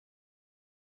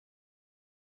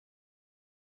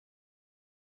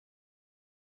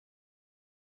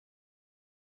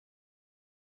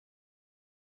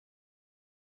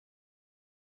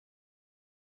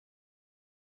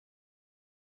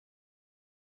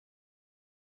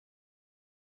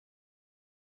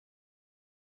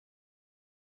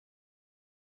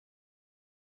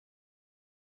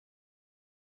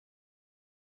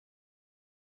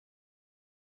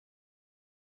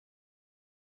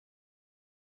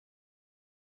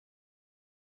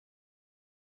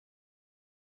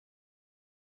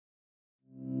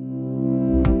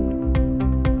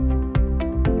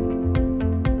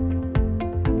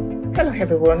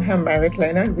everyone. I'm Margaret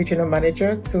Leonard, Regional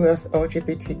Manager towards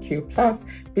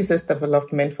LGBTQ+ Business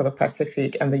Development for the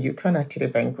Pacific and the Yukon at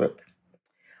TD Bank Group.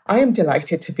 I am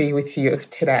delighted to be with you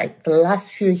today. The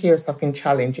last few years have been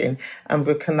challenging and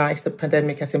recognize the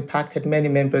pandemic has impacted many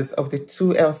members of the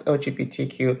 2Ls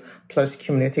LGBTQ+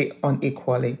 community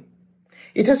unequally.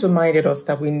 It has reminded us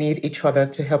that we need each other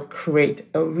to help create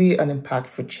a real and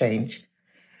impactful change.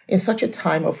 In such a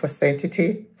time of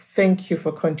uncertainty, thank you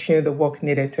for continuing the work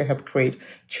needed to help create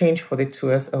change for the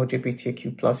 2Ls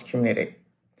LGBTQ+ community.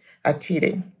 At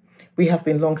TD, we have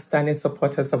been long-standing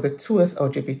supporters of the 2Ls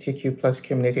LGBTQ+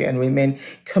 community and remain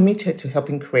committed to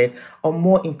helping create a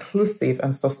more inclusive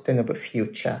and sustainable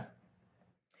future.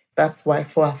 That's why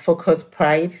for our focus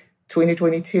Pride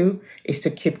 2022 is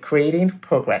to keep creating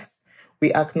progress.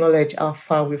 We acknowledge how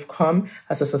far we've come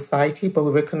as a society, but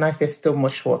we recognize there's still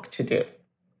much work to do.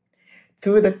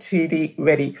 Through the TD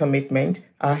Ready commitment,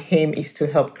 our aim is to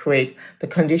help create the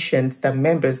conditions that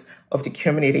members of the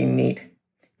community need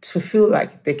to feel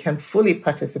like they can fully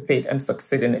participate and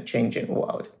succeed in a changing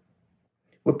world.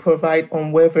 We provide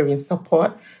unwavering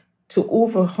support to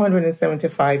over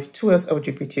 175 2Ls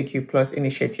LGBTQ+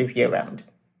 initiatives year-round.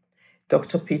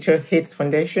 Dr. Peter Hayes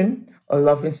Foundation, A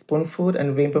Loving Spoonful,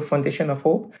 and Rainbow Foundation of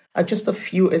Hope are just a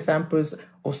few examples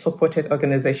of supported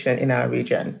organizations in our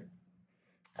region.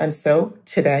 And so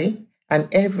today and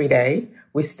every day,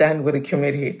 we stand with the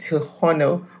community to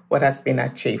honor what has been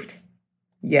achieved.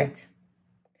 Yet,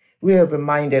 we are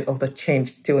reminded of the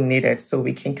change still needed so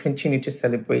we can continue to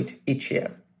celebrate each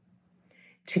year.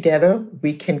 Together,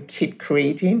 we can keep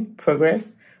creating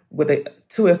progress with the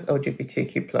 2Ls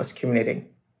LGBTQ+ community.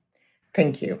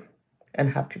 Thank you and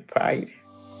happy Pride.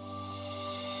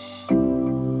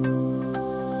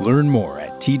 Learn more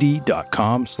at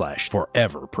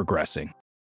td.com/foreverprogressing.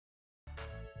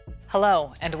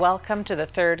 Hello, and welcome to the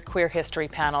third Queer History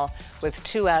Panel with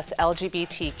 2S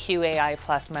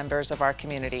LGBTQAI+ members of our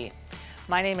community.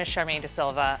 My name is Charmaine de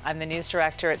Silva. I'm the News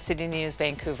Director at City News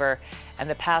Vancouver and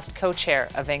the past co-chair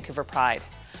of Vancouver Pride.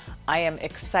 I am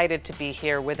excited to be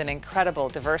here with an incredible,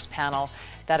 diverse panel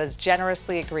that has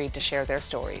generously agreed to share their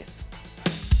stories.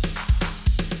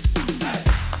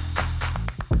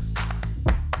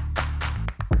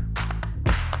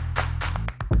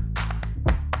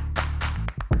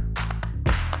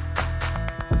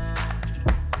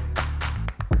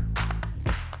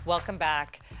 Welcome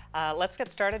back. Let's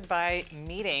get started by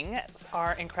meeting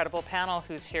our incredible panel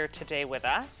who's here today with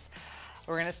us.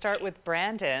 We're going to start with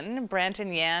Brandon.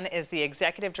 Brandon Yan is the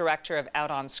Executive Director of Out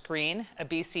on Screen, a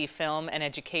BC film and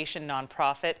education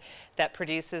nonprofit that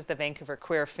produces the Vancouver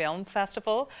Queer Film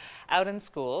Festival out in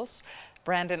schools.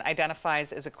 Brandon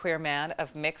identifies as a queer man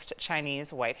of mixed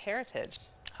Chinese white heritage.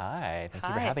 Hi, thank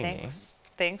you for having me.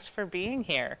 Thanks for being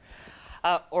here.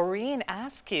 Orene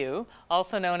Askew,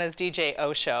 also known as DJ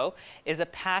Osho, is a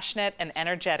passionate and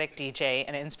energetic DJ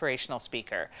and inspirational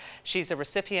speaker. She's a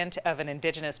recipient of an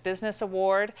Indigenous Business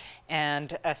Award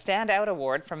and a Standout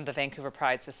Award from the Vancouver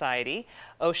Pride Society.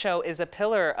 Osho is a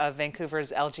pillar of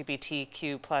Vancouver's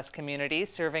LGBTQ+ community,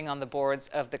 serving on the boards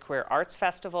of the Queer Arts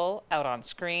Festival, Out on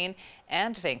Screen,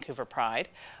 and Vancouver Pride.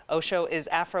 Osho is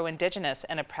Afro-Indigenous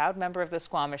and a proud member of the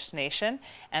Squamish Nation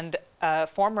and a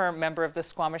former member of the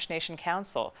Squamish Nation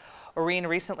Council. Orene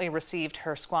recently received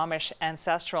her Squamish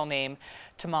ancestral name,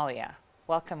 Tamalia.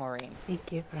 Welcome, Orene.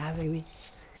 Thank you for having me.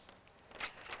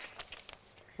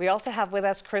 We also have with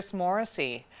us Chris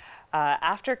Morrissey.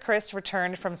 After Chris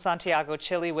returned from Santiago,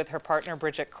 Chile with her partner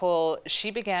Bridget Cole,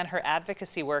 she began her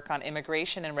advocacy work on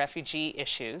immigration and refugee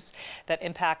issues that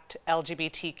impact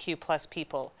LGBTQ+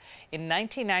 people. In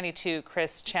 1992,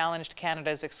 Chris challenged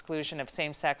Canada's exclusion of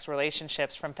same-sex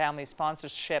relationships from family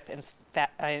sponsorship in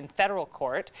federal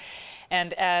court.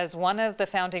 And as one of the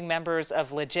founding members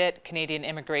of Legit Canadian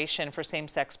Immigration for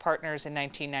Same-Sex Partners in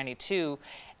 1992,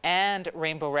 and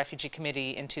Rainbow Refugee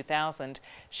Committee in 2000,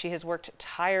 she has worked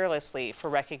tirelessly for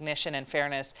recognition and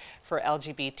fairness for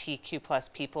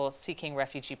LGBTQ+ people seeking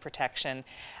refugee protection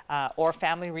or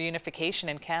family reunification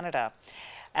in Canada.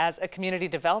 As a community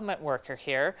development worker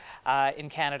here in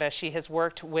Canada, she has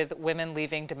worked with women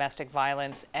leaving domestic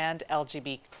violence and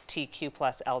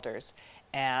LGBTQ+ elders.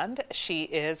 And she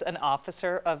is an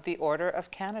officer of the Order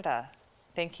of Canada.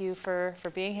 Thank you for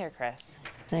being here, Chris.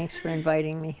 Thanks for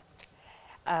inviting me.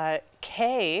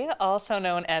 Kay, also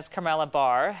known as Karmella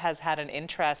Barr, has had an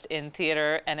interest in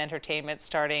theater and entertainment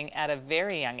starting at a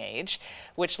very young age,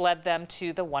 which led them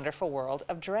to the wonderful world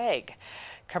of drag.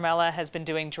 Karmella has been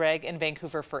doing drag in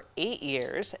Vancouver for 8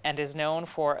 years and is known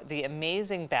for the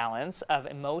amazing balance of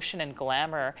emotion and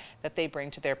glamour that they bring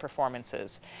to their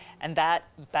performances. And that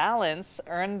balance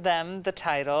earned them the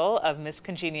title of Miss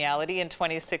Congeniality in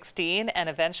 2016 and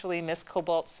eventually Miss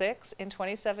Cobalt 6 in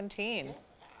 2017.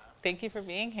 Thank you for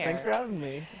being here. Thanks for having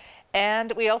me.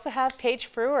 And we also have Paige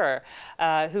Frewer,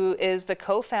 who is the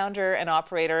co-founder and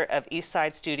operator of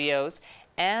Eastside Studios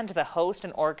and the host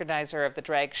and organizer of the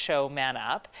drag show Man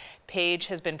Up. Paige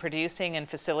has been producing and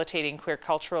facilitating queer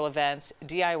cultural events,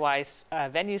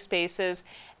 DIY venue spaces,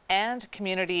 and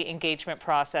community engagement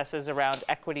processes around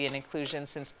equity and inclusion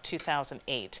since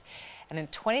 2008. And in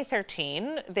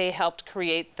 2013, they helped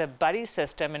create the Buddy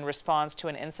System in response to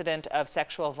an incident of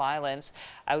sexual violence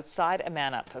outside a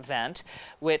Man Up event,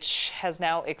 which has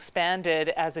now expanded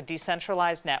as a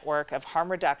decentralized network of harm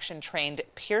reduction trained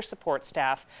peer support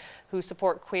staff who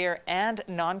support queer and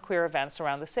non-queer events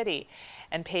around the city.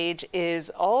 And Paige is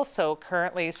also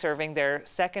currently serving their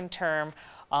second term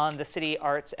on the City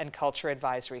Arts and Culture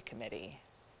Advisory Committee.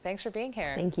 Thanks for being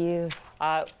here. Thank you.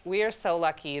 We are so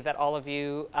lucky that all of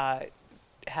you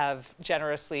have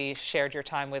generously shared your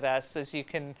time with us. As you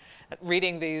can,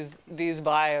 reading these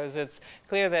bios, it's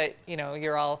clear that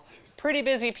you're all pretty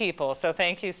busy people. So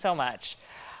thank you so much.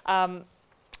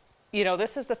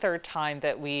 This is the third time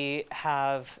that we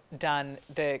have done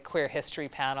the Queer History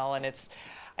Panel, and it's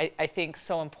I think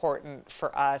so important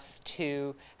for us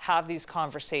to have these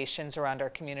conversations around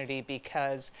our community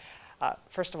because,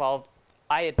 first of all,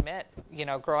 I admit,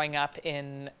 growing up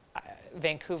in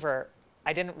Vancouver,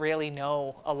 I didn't really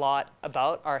know a lot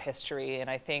about our history, and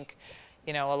I think,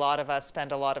 a lot of us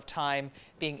spend a lot of time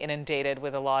being inundated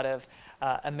with a lot of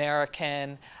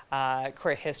American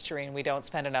queer history, and we don't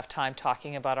spend enough time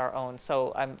talking about our own.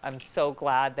 So I'm so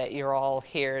glad that you're all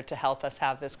here to help us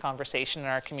have this conversation in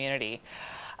our community.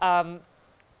 I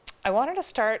wanted to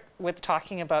start with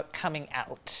talking about coming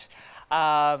out,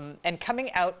 and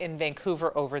coming out in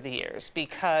Vancouver over the years,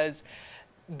 because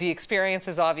the experience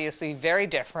is obviously very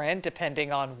different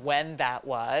depending on when that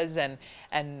was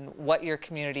and what your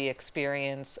community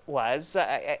experience was.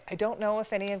 I don't know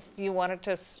if any of you wanted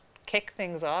to kick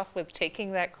things off with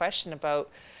taking that question about,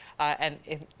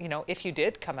 if you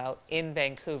did come out in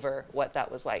Vancouver, what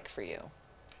that was like for you.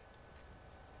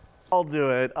 I'll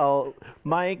do it.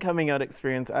 My coming out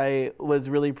experience, I was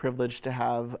really privileged to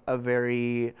have a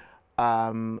very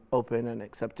open and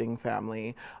accepting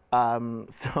family.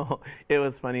 So it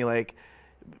was funny, like,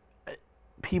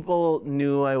 people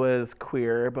knew I was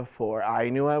queer before I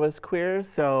knew I was queer.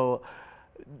 So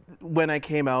when I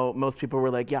came out, most people were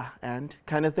like, yeah, and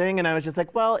kind of thing. And I was just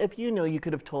like, well, if you knew, you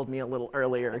could have told me a little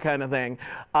earlier kind of thing.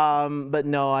 But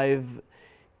no,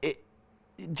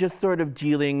 just sort of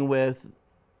dealing with,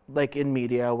 like, in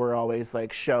media, we're always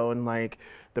like shown like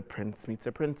the prince meets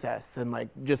a princess and like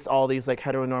just all these like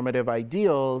heteronormative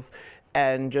ideals,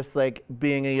 and just like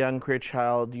being a young queer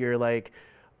child, you're like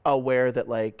aware that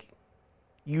like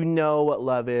what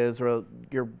love is, or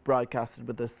you're broadcasted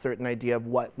with this certain idea of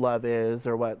what love is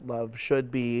or what love should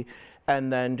be,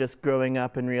 and then just growing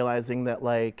up and realizing that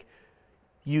like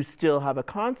you still have a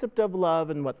concept of love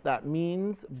and what that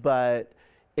means, but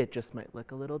it just might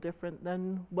look a little different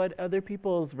than what other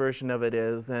people's version of it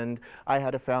is. And I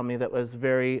had a family that was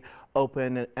very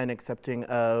open and accepting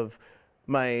of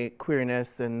my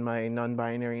queerness and my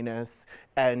non-binariness,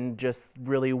 and just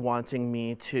really wanting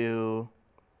me to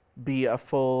be a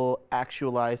full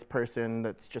actualized person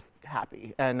that's just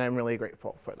happy. And I'm really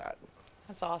grateful for that.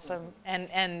 That's awesome.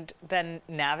 And then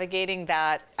navigating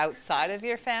that outside of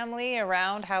your family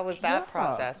around, how was that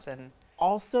process? And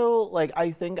also, like,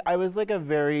 I think I was like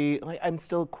I'm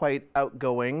still quite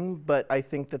outgoing, but I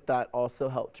think that also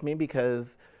helped me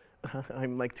because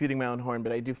I'm like tooting my own horn,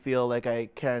 but I do feel like I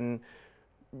can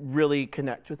really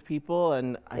connect with people.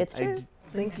 And it's true.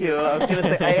 Thank you. I was going to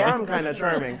say, I am kind of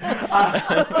charming.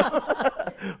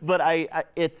 But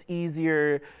it's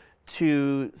easier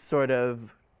to sort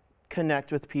of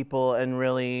connect with people, and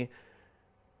really,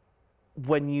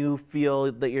 when you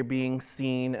feel that you're being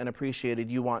seen and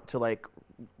appreciated, you want to like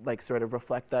sort of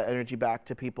reflect that energy back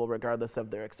to people regardless of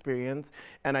their experience.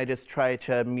 And I just try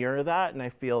to mirror that, and I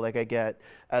feel like I get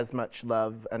as much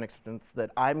love and acceptance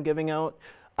that I'm giving out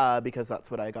because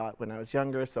that's what I got when I was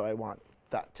younger. So I want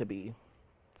that to be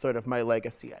sort of my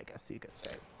legacy, I guess you could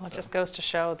say. Well, it just goes to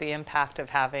show the impact of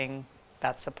having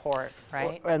that support,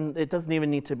 right? And it doesn't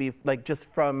even need to be like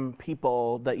just from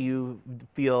people that you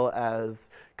feel as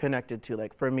connected to.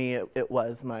 Like for me, it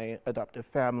was my adoptive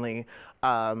family,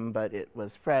 but it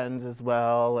was friends as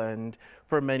well. And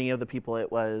for many of the people,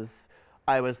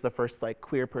 I was the first like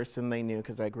queer person they knew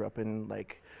because I grew up in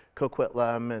like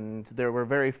Coquitlam, and there were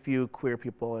very few queer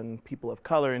people and people of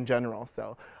color in general.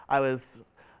 So I was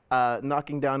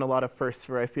knocking down a lot of firsts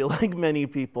for I feel like many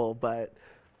people, but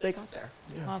they got there.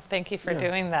 Yeah. Well, thank you for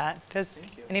doing that. Does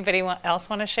anybody else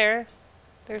want to share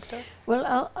their story?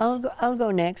 Well, I'll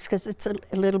go next because it's a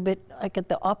little bit like at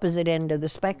the opposite end of the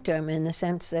spectrum in the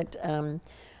sense that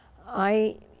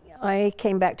I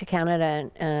came back to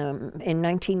Canada in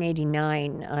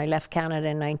 1989. I left Canada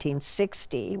in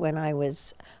 1960 when I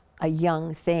was a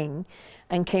young thing,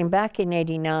 and came back in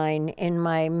 '89 in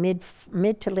my mid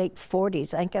to late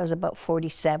 40s. I think I was about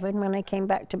 47 when I came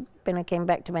back to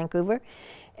Vancouver.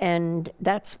 And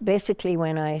that's basically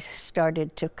when I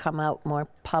started to come out more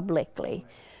publicly.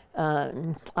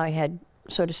 I had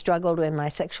sort of struggled with my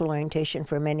sexual orientation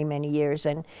for many, many years.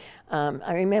 And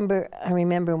I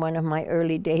remember one of my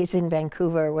early days in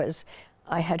Vancouver was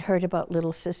I had heard about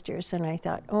Little Sisters, and I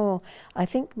thought, oh, I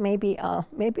think maybe I'll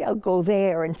go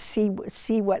there and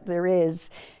see what there is.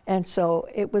 And so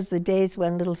it was the days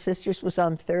when Little Sisters was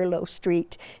on Thurlow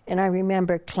Street, and I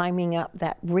remember climbing up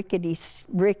that rickety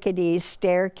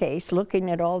staircase,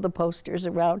 looking at all the posters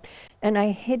around, and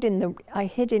I hid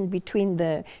in between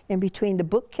the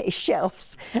bookcase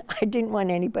shelves. I didn't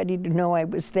want anybody to know I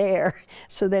was there,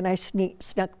 so then I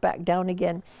snuck back down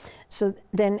again. So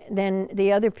then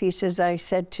the other pieces I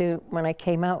said to, when I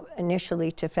came out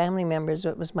initially to family members,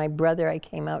 it was my brother I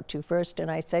came out to first, and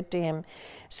I said to him,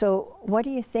 so what do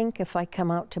you think if I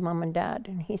come out to Mom and Dad?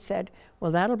 And he said,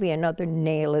 well, that'll be another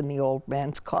nail in the old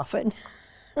man's coffin.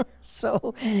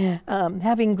 So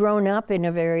having grown up in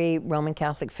a very Roman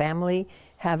Catholic family,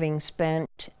 having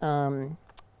spent,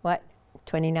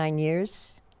 29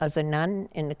 years as a nun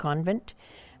in the convent,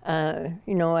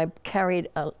 you know, I carried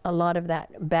a lot of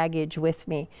that baggage with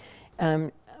me.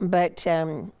 But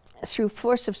through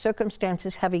force of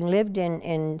circumstances, having lived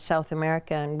in South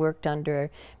America and worked under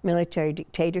military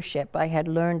dictatorship, I had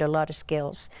learned a lot of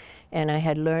skills. And I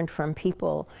had learned from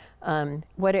people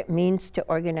what it means to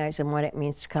organize and what it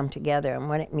means to come together and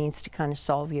what it means to kind of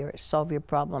solve your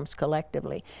problems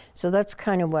collectively. So that's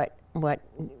kind of what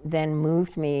then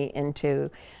moved me into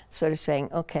sort of saying,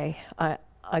 okay,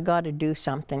 I got to do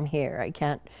something here. I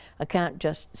can't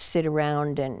just sit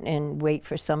around and wait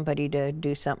for somebody to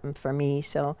do something for me.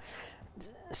 So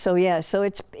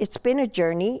it's been a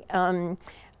journey.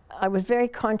 I was very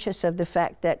conscious of the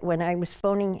fact that when I was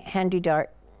phoning Handy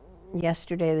Dart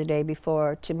yesterday, the day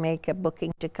before, to make a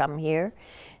booking to come here,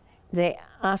 they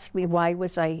asked me why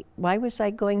was I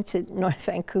going to North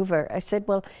Vancouver. I said,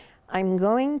 well, I'm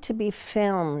going to be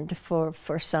filmed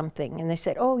for something. And they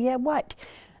said, oh yeah, what?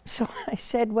 So I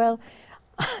said, well,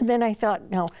 then I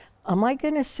thought, now, am I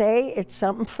going to say it's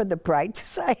something for the Pride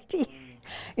Society?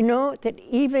 You know, that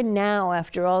even now,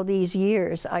 after all these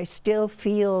years, I still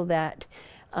feel that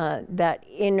that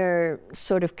inner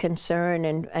sort of concern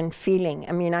and feeling.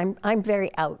 I mean, I'm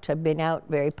very out. I've been out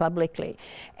very publicly.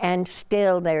 And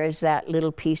still there is that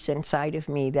little piece inside of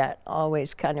me that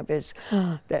always kind of is,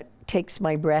 that takes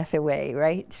my breath away,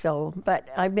 right? So, but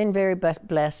I've been very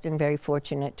blessed and very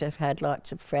fortunate to have had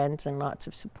lots of friends and lots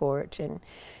of support and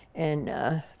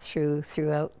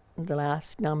throughout the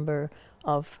last number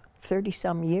of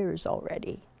 30-some years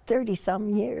already. 30-some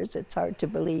years, it's hard to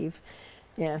believe,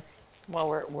 yeah.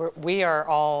 Well, we are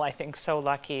all, I think, so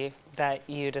lucky that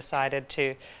you decided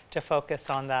to focus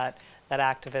on that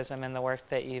activism and the work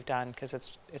that you've done, because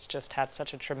it's just had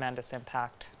such a tremendous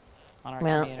impact on our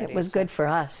community. Well, it was good for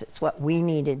us. It's what we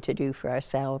needed to do for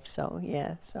ourselves. So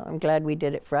yeah, so I'm glad we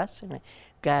did it for us, and I'm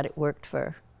glad it worked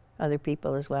for other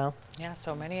people as well. Yeah,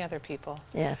 so many other people.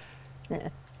 Yeah, yeah.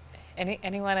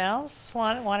 Anyone else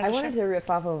wanted to riff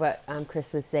off of what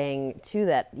Chris was saying too.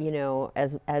 That, you know,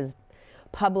 as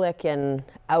public and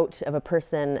out of a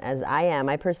person as I am,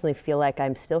 I personally feel like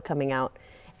I'm still coming out,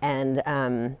 and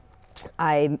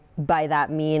I by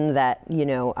that mean that, you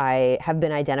know, I have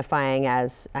been identifying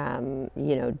as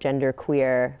you know, gender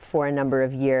queer for a number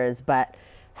of years, but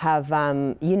have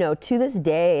you know, to this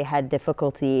day had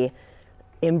difficulty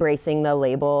embracing the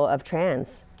label of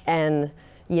trans. And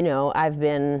you know, I've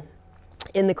been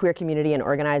in the queer community and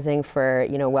organizing for,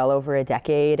 you know, well over a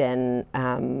decade, and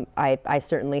I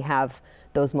certainly have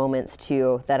those moments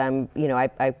too, that I'm, you know,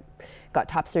 I got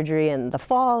top surgery in the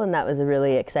fall, and that was a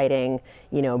really exciting,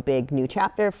 you know, big new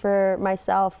chapter for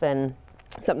myself. And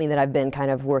something that I've been kind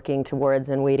of working towards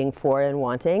and waiting for and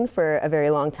wanting for a very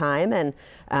long time. And,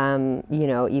 you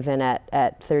know, even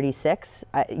at 36,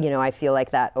 you know, I feel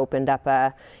like that opened up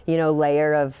a, you know,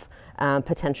 layer of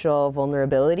potential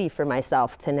vulnerability for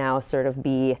myself to now sort of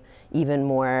be even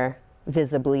more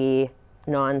visibly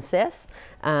non-cis.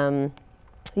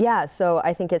 Yeah, so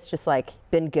I think it's just like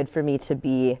been good for me to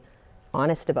be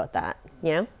honest about that,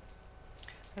 you know?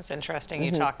 It's interesting.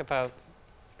 You talk about,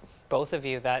 both of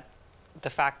you, that the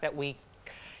fact that we,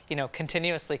 you know,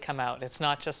 continuously come out. It's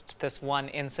not just this one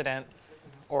incident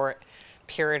or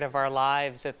period of our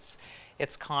lives. It's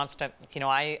constant. You know,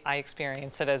 I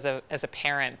experience it as a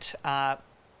parent.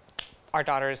 Our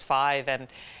daughter is 5, and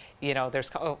you know,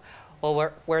 there's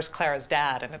well, where's Clara's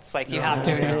dad? And it's like you have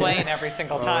to explain every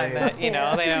single time that, you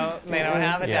know, they don't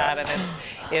have a dad, and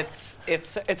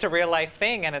it's a real life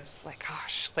thing, and it's like,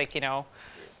 gosh, like, you know.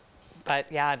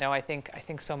 But yeah, no, I think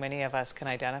so many of us can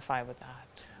identify with that.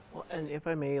 Well, and if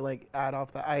I may, like, add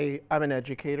off that, I'm an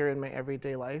educator in my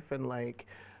everyday life, and like,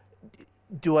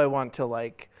 do I want to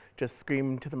like just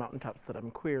scream to the mountaintops that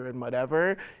I'm queer and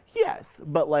whatever? Yes,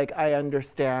 but like, I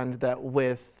understand that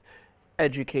with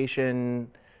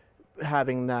education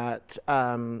having that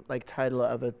like title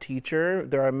of a teacher,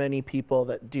 there are many people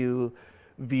that do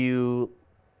view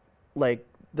like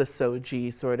the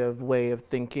SOGI sort of way of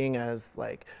thinking as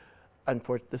like,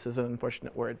 this is an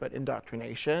unfortunate word, but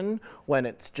indoctrination, when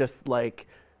it's just like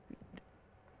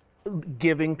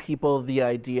giving people the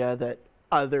idea that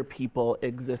other people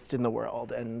exist in the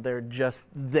world and they're just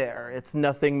there. It's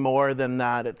nothing more than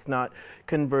that. It's not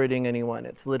converting anyone.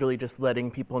 It's literally just letting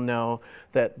people know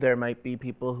that there might be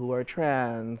people who are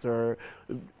trans or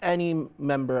any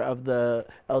member of the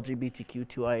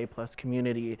LGBTQ2IA+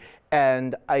 community.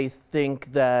 And I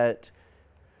think that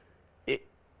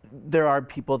there are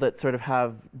people that sort of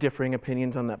have differing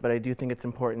opinions on that, but I do think it's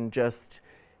important, just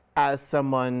as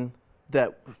someone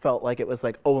that felt like it was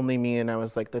like only me and I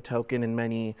was like the token in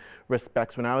many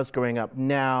respects when I was growing up.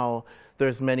 Now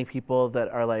there's many people that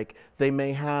are like, they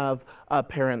may have a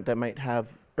parent that might have,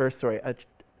 or sorry,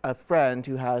 a friend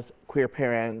who has queer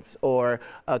parents, or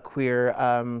a queer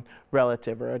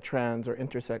relative, or a trans or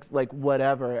intersex, like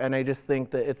whatever. And I just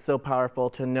think that it's so powerful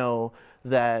to know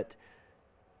that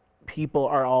people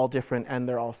are all different and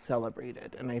they're all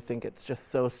celebrated. And I think it's just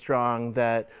so strong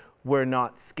that we're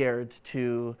not scared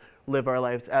to live our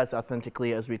lives as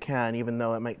authentically as we can, even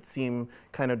though it might seem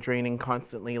kind of draining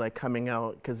constantly, like coming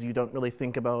out, because you don't really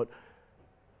think about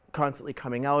constantly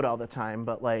coming out all the time.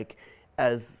 But like,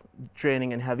 as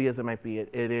draining and heavy as it might be,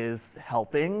 it is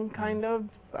helping, kind of.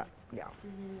 But, yeah.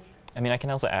 I mean, I can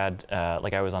also add,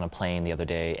 like, I was on a plane the other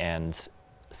day, and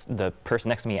the person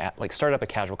next to me like started up a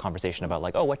casual conversation about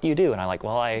like, oh, what do you do? And I'm like,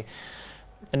 well, I'm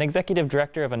an executive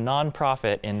director of a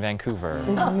nonprofit in Vancouver.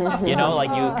 You know, like,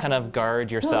 you kind of guard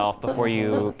yourself before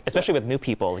you, especially with new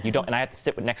people, you don't, and I have to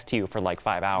sit next to you for like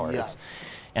 5 hours. Yes.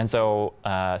 And so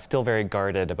still very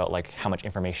guarded about like how much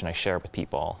information I share with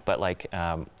people. But like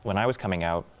when I was coming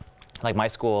out, like my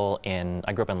school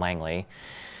I grew up in Langley.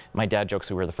 My dad jokes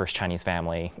we were the first Chinese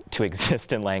family to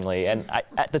exist in Langley, and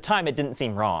at the time it didn't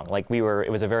seem wrong. Like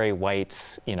it was a very white,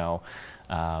 you know,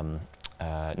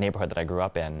 neighborhood that I grew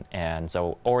up in, and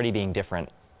so already being different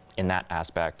in that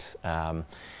aspect.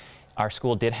 Our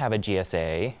school did have a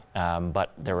GSA,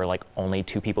 but there were like only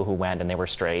 2 people who went, and they were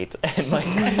straight. And like,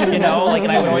 you know, like,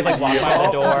 and I would always like walk by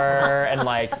the door and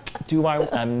like,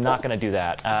 I'm not gonna do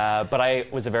that. But I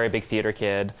was a very big theater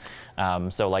kid.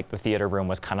 So like the theater room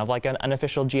was kind of like an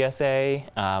unofficial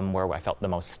GSA, where I felt the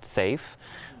most safe.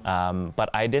 But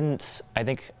I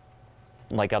think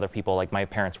like other people, like my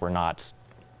parents were not,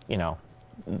 you know,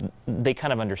 they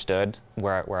kind of understood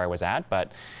where I was at,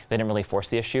 but they didn't really force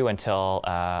the issue until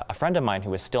a friend of mine who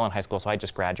was still in high school, so I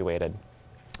just graduated,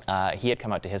 he had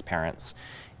come out to his parents,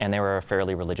 and they were a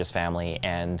fairly religious family,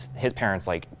 and his parents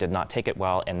like did not take it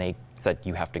well, and they said,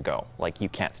 you have to go, like you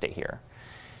can't stay here.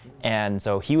 And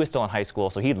so he was still in high school,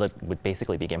 so he would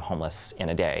basically became homeless in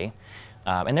a day.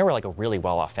 And they were like a really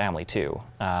well-off family too.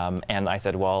 And I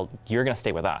said, well, you're gonna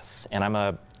stay with us. And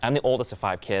I'm the oldest of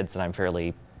 5 kids, and I'm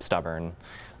fairly stubborn.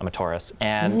 I'm a Taurus.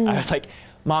 And I was like,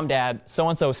 Mom, Dad,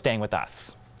 so-and-so is staying with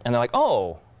us. And they're like,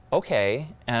 oh, okay.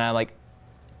 And I'm like,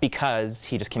 because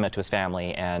he just came out to his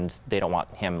family and they don't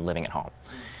want him living at home.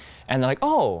 And they're like,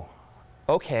 oh,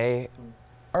 okay.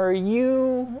 Are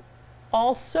you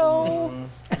also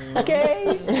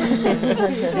gay?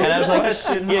 And I was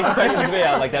like,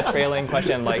 yeah, like that trailing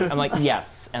question, like, I'm like,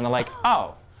 yes. And they're like,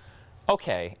 oh,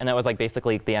 okay. And that was like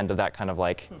basically the end of that kind of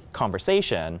like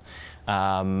conversation.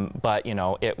 But you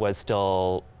know, it was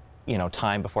still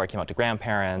time before I came out to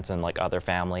grandparents and like other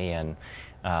family, and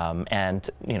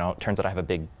it turns out I have a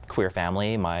big queer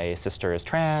family. My sister is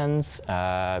trans,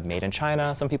 made in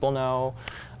China, some people know.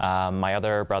 My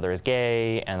other brother is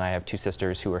gay, and I have 2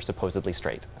 sisters who are supposedly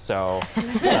straight. So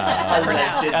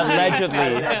allegedly.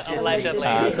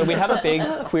 So we have a big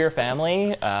queer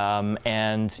family,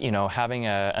 and having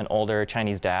an older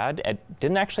Chinese dad, it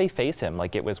didn't actually faze him.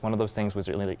 Like, it was one of those things was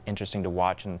really interesting to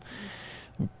watch, and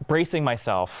bracing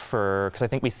myself because I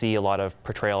think we see a lot of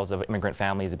portrayals of immigrant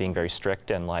families as being very strict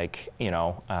and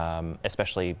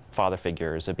especially father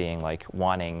figures of being like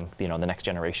wanting the next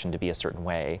generation to be a certain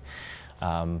way.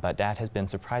 But Dad has been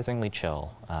surprisingly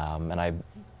chill, and I've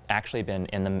actually been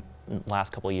in the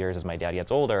last couple of years as my dad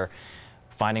gets older,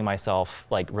 finding myself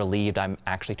like relieved I'm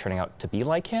actually turning out to be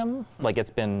like him. Like, it's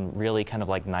been really kind of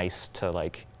like nice to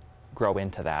like grow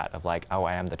into that of like, oh,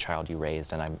 I am the child you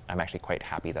raised, and I'm actually quite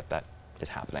happy that is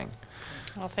happening.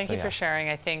 Well, thank you for sharing.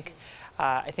 I think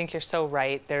you're so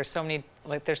right. There's so many,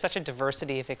 there's such a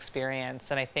diversity of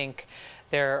experience, and I think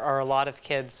there are a lot of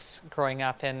kids growing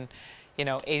up in,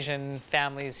 Asian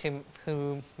families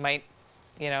who might,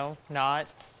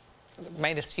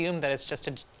 might assume that it's just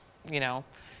a,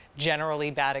 generally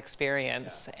bad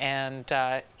experience, and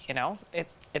it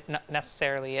not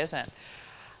necessarily isn't.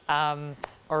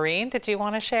 Orene, did you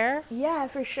want to share? Yeah,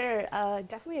 for sure.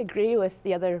 Definitely agree with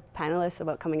the other panelists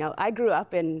about coming out. I grew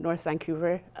up in North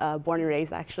Vancouver, born and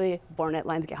raised actually, born at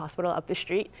Lionsgate Hospital up the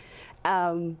street.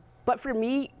 But for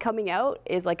me, coming out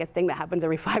is like a thing that happens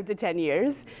every 5 to 10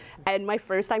 years. And my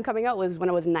first time coming out was when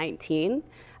I was 19.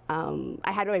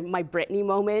 I had my Britney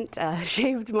moment,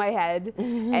 shaved my head,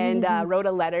 and wrote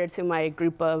a letter to my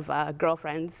group of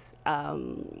girlfriends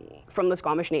from the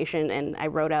Squamish Nation, and I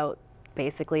wrote out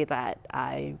basically that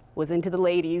I was into the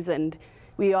ladies, and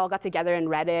we all got together and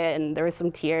read it, and there was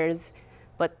some tears,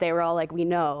 but they were all like,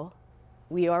 we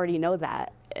already know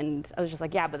that. And I was just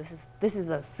like, yeah, but this is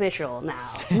official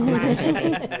now. I'm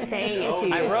actually saying it to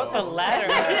you. I wrote the letter.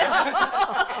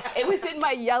 It was in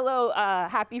my yellow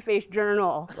happy face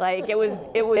journal. Like, it was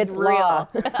it's real.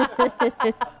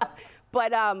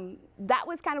 But that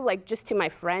was kind of like just to my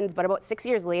friends, but about 6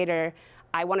 years later,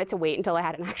 I wanted to wait until I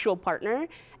had an actual partner.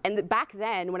 And back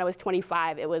then, when I was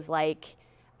 25, it was like,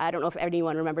 I don't know if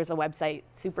anyone remembers the website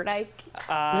Super Dyke.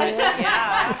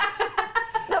 Yeah.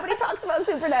 Nobody talks about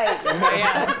Super Dyke.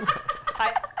 Yeah.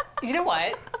 You know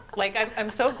what? Like, I'm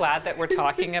so glad that we're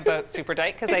talking about Super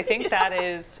Dyke, because I think that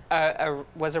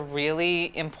was a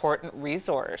really important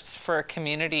resource for a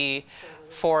community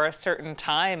for a certain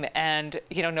time, and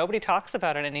nobody talks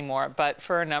about it anymore, but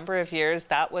for a number of years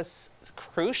that was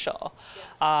crucial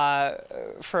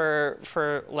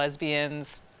for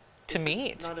lesbians to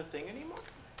meet. Not a thing anymore?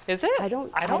 Is it? I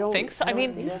don't think so. I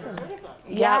mean, think so.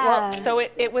 Yeah, well, so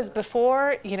it was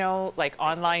before, like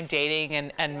online dating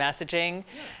and messaging.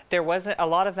 There wasn't, a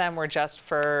lot of them were just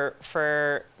for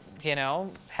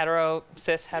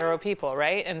cis hetero people,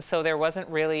 right? And so there wasn't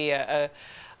really a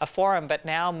forum, but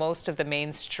now most of the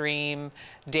mainstream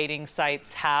dating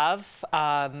sites have,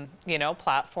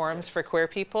 platforms for queer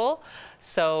people.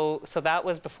 So that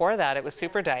was before that. It was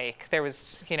Super Dyke. There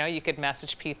was, you could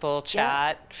message people,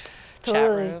 chat. Yeah. Chat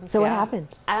Totally. rooms. So what happened?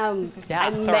 I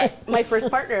met my first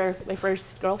partner, my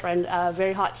first girlfriend, a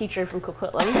very hot teacher from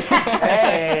Coquitlam.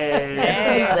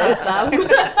 Hey!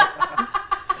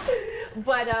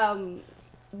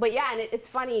 But yeah, and it's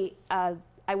funny. I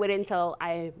waited until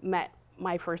I met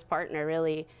my first partner,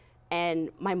 really,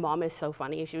 and my mom is so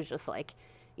funny. She was just like,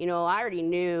 I already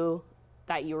knew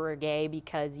that you were gay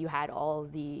because you had all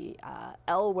the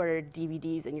L Word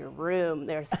DVDs in your room.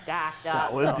 They're stacked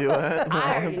up. That would do it.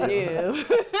 I already knew.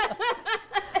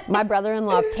 My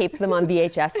brother-in-law taped them on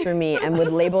VHS for me and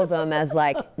would label them as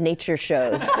like nature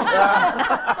shows.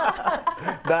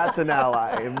 That's an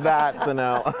ally. That's an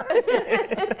ally.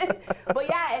 But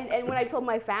yeah, and when I told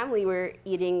my family we were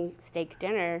eating steak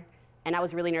dinner, and I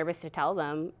was really nervous to tell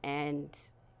them, and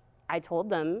I told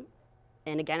them,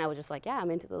 and again, I was just like, yeah,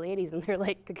 I'm into the ladies, and they're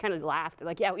like, they kind of laughed. They're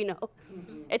like, yeah, we know.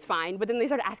 It's fine. But then they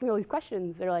started asking me all these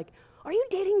questions. They're like, are you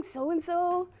dating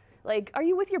so-and-so? Like, are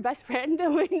you with your best friend?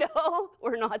 I'm like, no,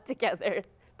 we're not together.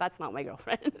 That's not my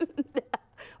girlfriend.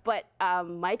 But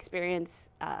my experience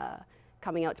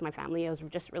coming out to my family, I was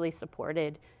just really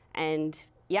supported. And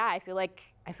yeah, I feel like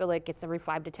it's every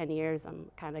 5 to 10 years I'm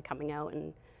kind of coming out,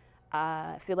 and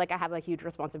I feel like I have a huge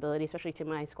responsibility, especially to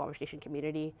my Squamish Nation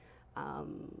community,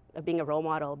 of being a role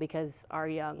model, because our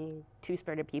young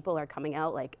two-spirited people are coming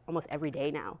out like almost every day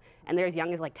now, and they're as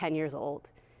young as like 10 years old.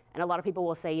 And a lot of people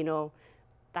will say,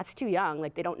 that's too young,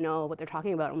 like they don't know what they're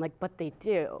talking about. I'm like, but they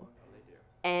do.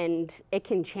 And it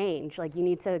can change. Like, you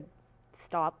need to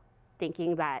stop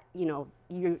thinking that, you know,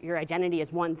 your identity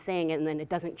is one thing and then it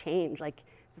doesn't change. Like,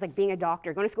 it's like being a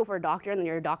doctor, going to school for a doctor, and then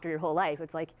you're a doctor your whole life.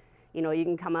 It's like, you know, you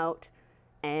can come out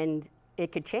and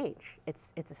it could change.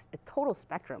 It's a total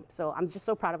spectrum. So I'm just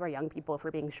so proud of our young people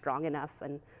for being strong enough,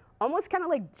 and almost kind of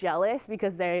like jealous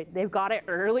because they've got it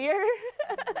earlier.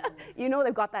 You know,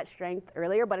 they've got that strength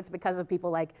earlier, but it's because of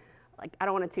people like I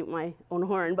don't want to toot my own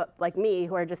horn, but like me,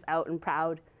 who are just out and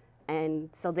proud, and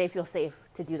so they feel safe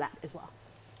to do that as well.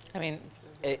 I mean,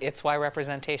 it's why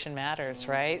representation matters,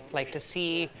 right? Like to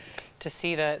see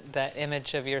the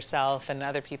image of yourself and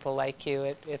other people like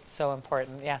you, it's so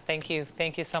important. Yeah, thank you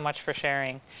so much for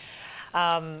sharing.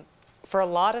 For a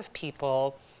lot of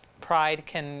people, Pride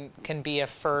can be a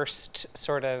first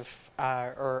sort of,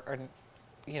 or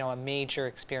you know, a major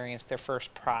experience, their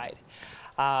first Pride,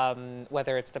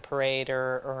 whether it's the parade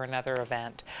or another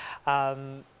event.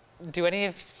 Do any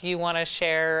of you want to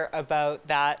share about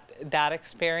that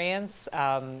experience?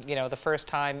 You know, the first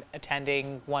time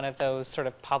attending one of those sort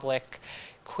of public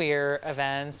queer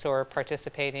events or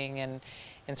participating in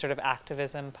sort of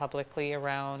activism publicly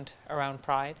around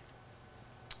Pride?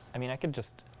 I mean, I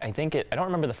don't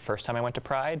remember the first time I went to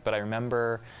Pride, but I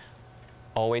remember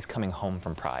always coming home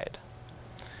from Pride.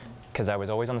 Because I was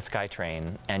always on the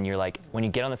SkyTrain, and you're like, when you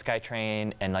get on the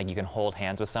SkyTrain and like you can hold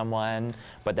hands with someone,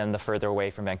 but then the further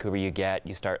away from Vancouver you get,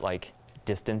 you start like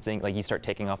distancing, like you start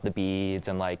taking off the beads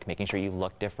and like making sure you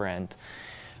look different.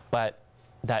 But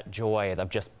that joy of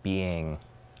just being,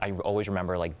 I always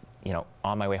remember like, you know,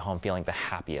 on my way home feeling the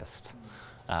happiest.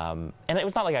 And it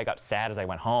was not like I got sad as I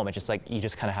went home. It's just like, you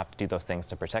just kind of have to do those things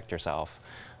to protect yourself.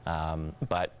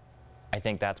 But I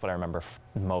think that's what I remember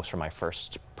most from my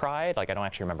first Pride. Like, I don't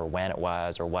actually remember when it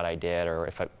was or what I did or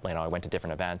if I went to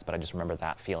different events, but I just remember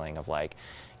that feeling of like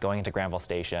going into Granville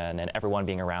Station and everyone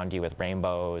being around you with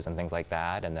rainbows and things like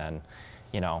that. And then,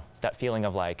 you know, that feeling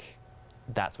of like,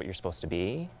 that's what you're supposed to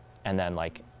be. And then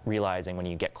like realizing when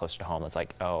you get closer to home, it's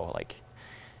like, oh, like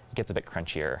it gets a bit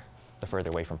crunchier the further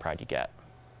away from Pride you get.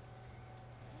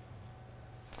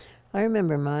 I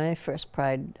remember my first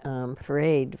Pride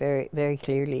parade very, very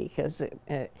clearly because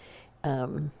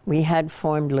we had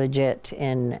formed Legit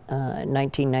in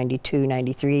 1992,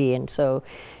 93, and so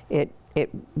it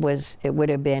would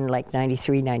have been like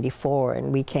 93, 94,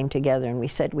 and we came together and we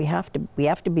said we have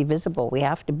to be visible, we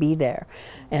have to be there,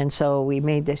 and so we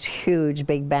made this huge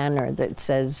big banner that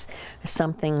says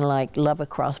something like "Love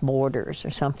Across Borders" or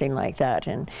something like that,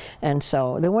 and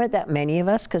so there weren't that many of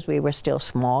us because we were still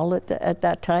small at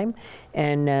that time,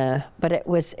 and but it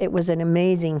was an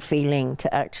amazing feeling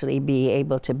to actually be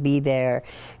able to be there,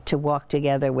 to walk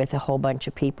together with a whole bunch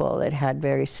of people that had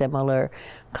very similar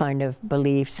kind of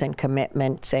beliefs and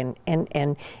commitments, and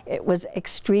it was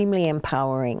extremely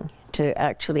empowering to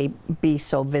actually be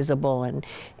so visible and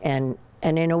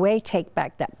in a way take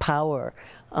back that power,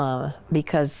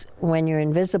 because when you're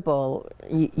invisible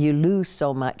you lose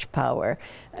so much power,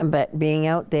 but being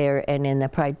out there and in the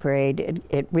Pride Parade,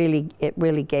 it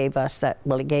really gave us that.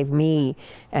 Well, it gave me,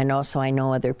 and also I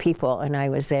know other people, and I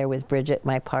was there with Bridget,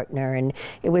 my partner, and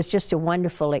it was just a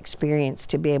wonderful experience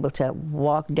to be able to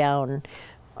walk down.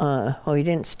 Well, we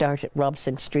didn't start at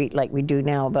Robson Street like we do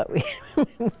now, but we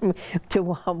to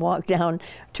walk down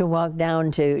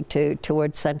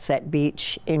towards Sunset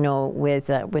Beach, you know, with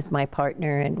my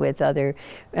partner and with other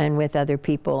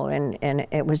people, and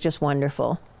it was just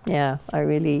wonderful. Yeah,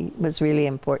 it was really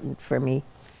important for me.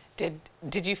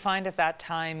 Did you find at that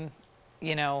time,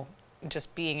 you know,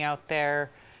 just being out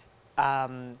there,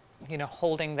 you know,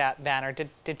 holding that banner,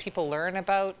 did people learn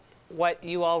about what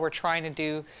you all were trying to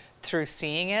do through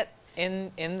seeing it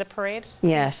in the parade?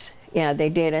 Yes, yeah, they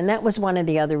did, and that was one of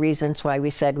the other reasons why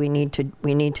we said we need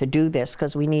to do this,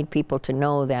 because we need people to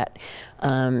know that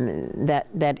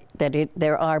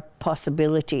there are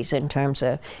possibilities in terms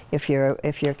of if you're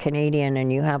Canadian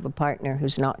and you have a partner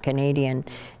who's not Canadian,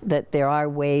 that there are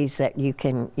ways that we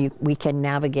can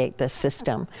navigate the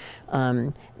system.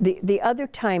 The other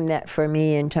time that for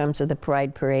me in terms of the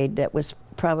Pride Parade that was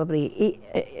probably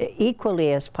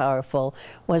equally as powerful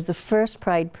was the first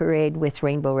Pride Parade with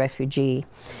Rainbow Refugee.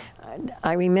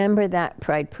 I remember that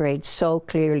Pride Parade so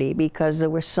clearly because there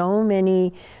were so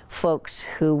many folks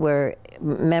who were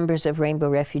members of Rainbow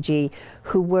Refugee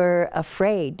who were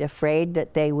afraid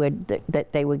that they would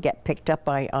get picked up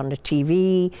on the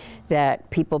TV, that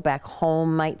people back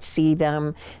home might see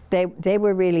them. They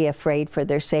were really afraid for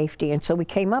their safety, and so we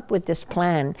came up with this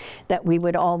plan that we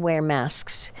would all wear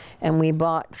masks, and we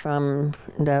bought from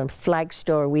the flag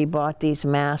store, we bought these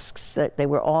masks that they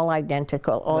were all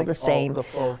identical, all like the same,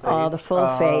 all the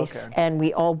full face, okay. And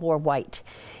we all wore white.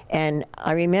 And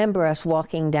I remember us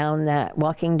walking down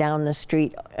the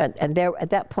street, and there at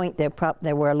that point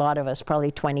there were a lot of us,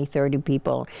 probably 20, 30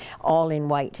 people, all in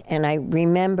white. And I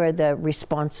remember the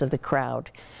response of the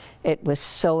crowd. It was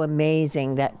so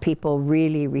amazing that people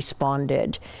really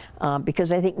responded,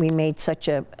 because I think we made such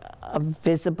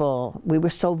we were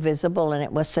so visible, and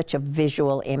it was such a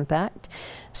visual impact.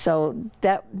 So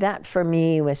that for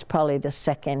me was probably the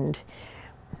second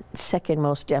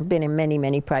most. I've been in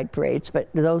many Pride parades, but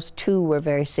those two were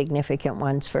very significant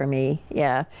ones for me.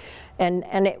 Yeah, and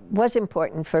it was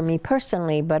important for me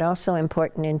personally, but also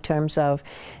important in terms of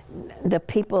the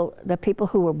people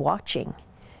who were watching,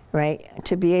 right?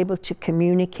 To be able to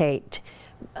communicate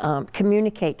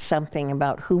something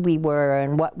about who we were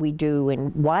and what we do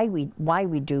and why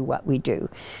we do what we do.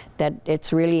 That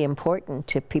it's really important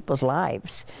to people's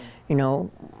lives, you know.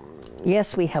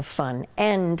 Yes, we have fun,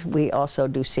 and we also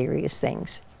do serious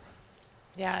things.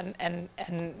 Yeah,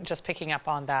 and just picking up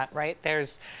on that, right?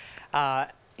 There's,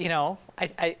 you know,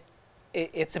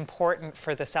 it's important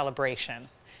for the celebration,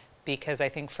 because I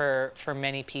think for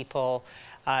many people,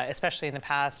 especially in the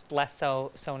past, less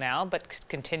so now, but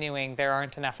continuing, there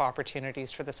aren't enough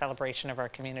opportunities for the celebration of our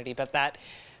community. But that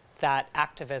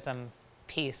activism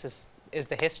piece is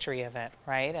the history of it,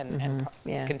 right? And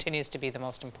continues to be the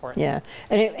most important. Yeah,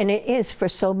 and it is for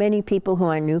so many people who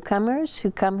are newcomers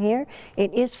who come here.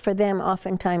 It is for them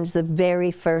oftentimes the very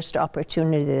first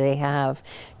opportunity they have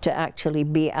to actually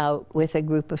be out with a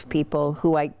group of people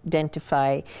who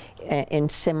identify in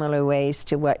similar ways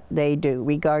to what they do,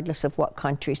 regardless of what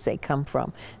countries they come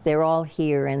from. They're all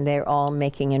here, and they're all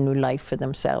making a new life for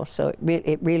themselves. So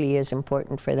it really is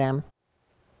important for them.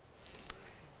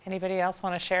 Anybody else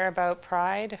want to share about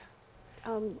Pride?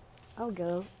 I'll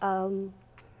go.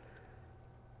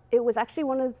 It was actually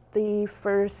one of the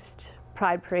first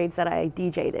Pride parades that I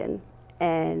DJ'd in,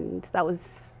 and that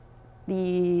was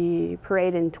the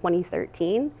parade in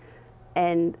 2013.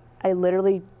 And I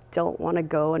literally don't want to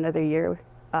go another year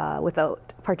without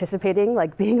participating,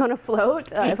 like being on a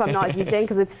float if I'm not DJing,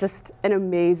 because it's just an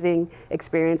amazing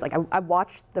experience. Like I've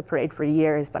watched the parade for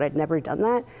years, but I'd never done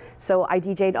that. So I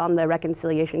DJ'd on the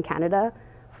Reconciliation Canada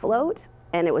float,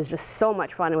 and it was just so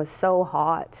much fun. It was so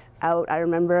hot out, I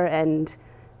remember, and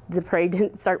the parade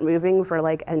didn't start moving for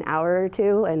like an hour or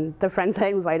two, and the friends I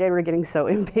invited were getting so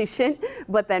impatient.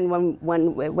 But then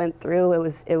when it went through,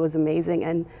 it was amazing.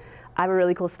 And I have a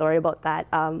really cool story about that.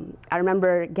 I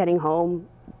remember getting home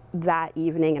that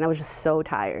evening, and I was just so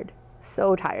tired.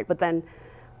 But then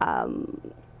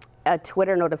a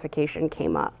Twitter notification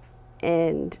came up,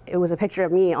 and it was a picture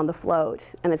of me on the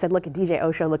float, and it said, "Look at DJ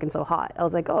Osho looking so hot." I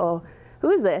was like, "Oh,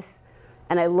 who is this?"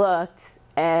 And I looked,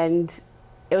 and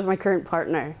it was my current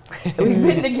partner. We've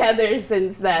been together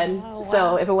since then. Oh, wow.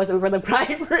 So if it wasn't for the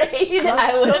Pride Parade,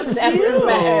 I would have never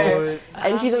met her.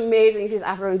 And she's amazing. She's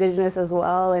Afro-Indigenous as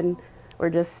well, and we're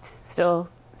just still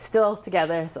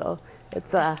together. So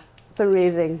it's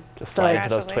amazing. Just slide into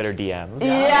those Twitter DMs.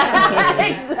 Yeah,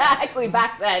 exactly.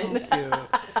 Back then.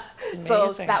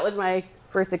 So that was my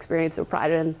first experience with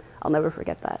Pride, and I'll never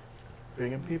forget that.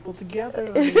 Bringing people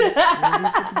together.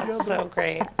 So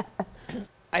great.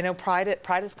 I know Pride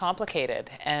is complicated,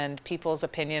 and people's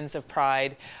opinions of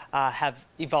Pride have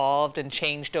evolved and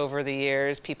changed over the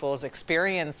years. People's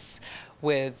experience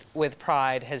with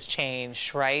Pride has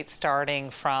changed, right? Starting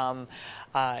from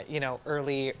you know,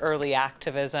 early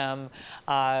activism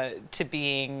to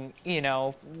being, you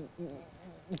know,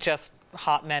 just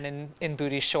hot men in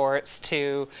booty shorts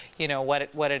to, you know,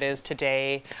 what it is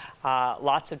today.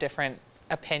 Lots of different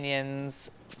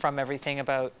opinions, from everything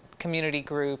about community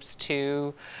groups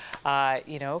to,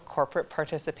 you know, corporate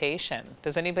participation.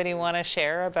 Does anybody want to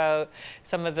share about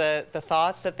some of the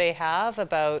thoughts that they have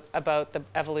about the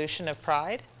evolution of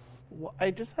Pride? Well,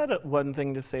 I just had one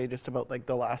thing to say just about like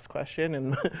the last question,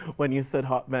 and when you said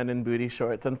hot men in booty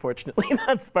shorts, unfortunately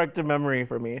that sparked a memory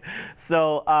for me.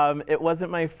 So it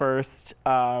wasn't my first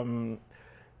Pride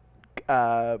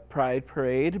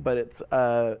parade, but it's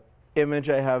an image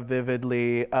I have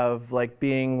vividly of like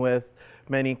being with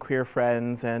many queer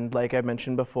friends, and like I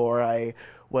mentioned before, I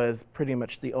was pretty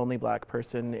much the only Black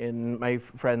person in my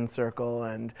friend circle,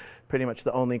 and pretty much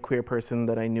the only queer person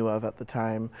that I knew of at the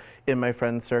time in my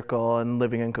friend circle, and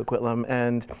living in Coquitlam.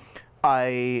 And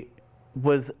I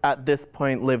was at this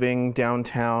point living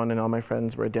downtown, and all my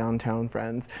friends were downtown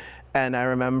friends. And I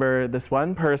remember this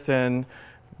one person,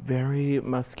 very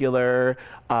muscular,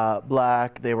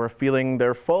 Black, they were feeling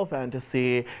their full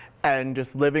fantasy and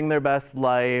just living their best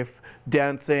life,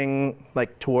 dancing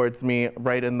like towards me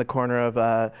right in the corner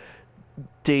of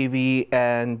Davie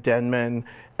and Denman.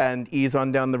 and Ease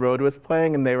On Down the Road was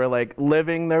playing, and they were like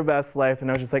living their best life, and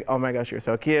I was just like, oh my gosh, you're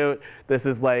so cute. This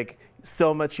is like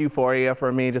so much euphoria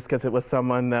for me, just because it was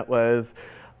someone that was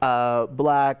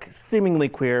Black, seemingly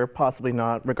queer, possibly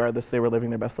not, regardless, they were living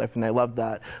their best life, and I loved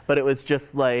that. But it was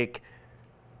just like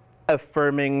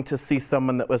affirming to see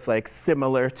someone that was like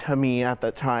similar to me at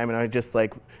that time, and I just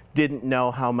like didn't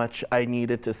know how much I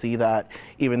needed to see that,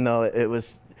 even though it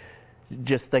was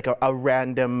just like a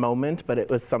random moment, but it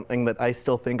was something that I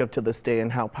still think of to this day, and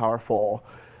how powerful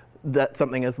that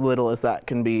something as little as that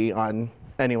can be on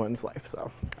anyone's life.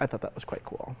 So I thought that was quite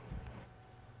cool.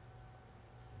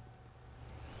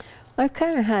 I've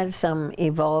kind of had some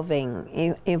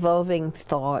evolving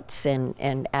thoughts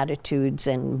and attitudes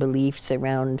and beliefs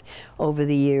around over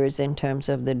the years in terms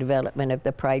of the development of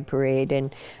the Pride Parade.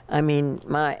 And I mean,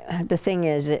 the thing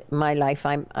is, my life,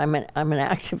 I'm an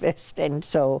activist, and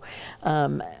so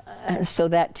so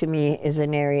that to me is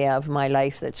an area of my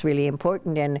life that's really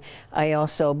important, and I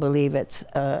also believe it's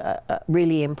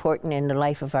really important in the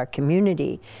life of our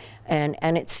community.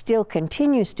 And it still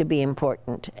continues to be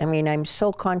important. I mean, I'm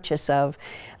so conscious of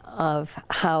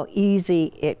how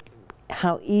easily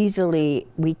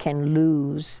we can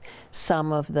lose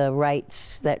some of the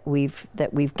rights that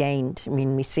we've gained. I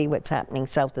mean, we see what's happening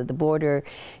south of the border,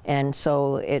 and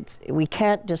so we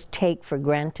can't just take for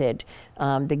granted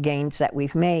the gains that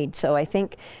we've made. So I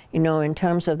think, you know, in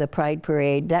terms of the Pride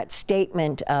Parade, that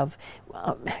statement of,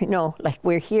 you know, like,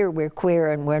 we're here, we're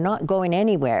queer, and we're not going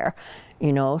anywhere.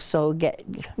 You know, so get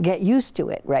used to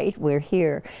it, right? We're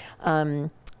here.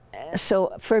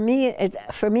 So for me,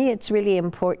 it's really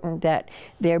important that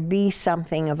there be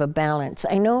something of a balance.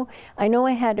 I know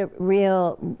I had a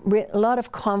lot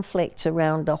of conflicts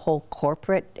around the whole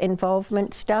corporate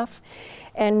involvement stuff,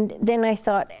 and then I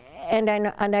thought, and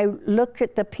I looked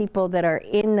at the people that are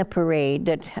in the parade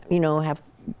that, you know, have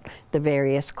the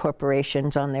various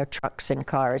corporations on their trucks and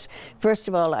cars. First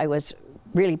of all, I was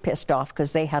really pissed off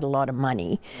because they had a lot of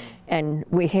money, and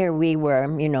we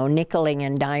were, you know, nickeling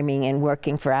and diming and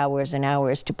working for hours and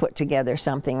hours to put together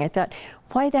something. I thought,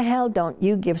 why the hell don't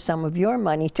you give some of your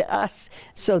money to us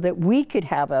so that we could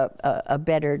have a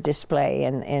better display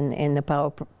in the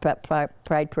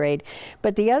Pride Parade?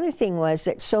 But the other thing was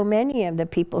that so many of the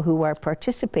people who are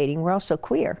participating were also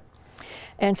queer.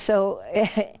 And so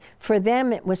for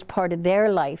them, it was part of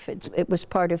their life. It was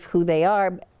part of who they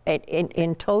are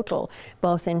in total,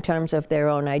 both in terms of their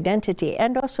own identity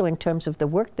and also in terms of the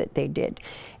work that they did.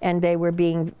 And they were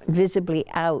being visibly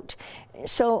out.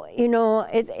 So, you know,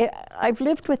 I've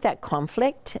lived with that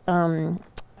conflict.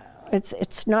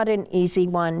 It's not an easy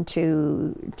one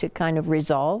to kind of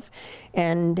resolve.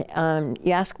 And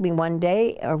you ask me one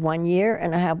day or 1 year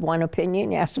and I have one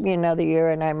opinion. You ask me another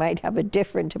year and I might have a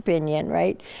different opinion,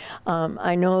 right?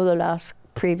 I know the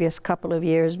previous couple of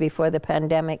years before the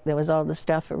pandemic, there was all the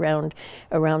stuff around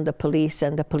the police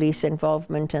and the police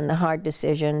involvement and the hard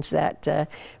decisions that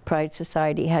Pride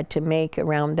Society had to make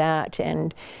around that.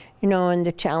 And you know, and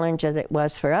the challenge that it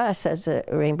was for us as a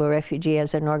Rainbow Refugee,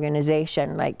 as an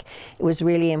organization, like, it was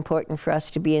really important for us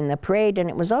to be in the parade, and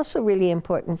it was also really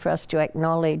important for us to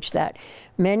acknowledge that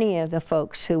many of the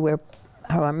folks who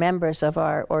are members of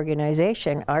our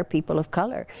organization are people of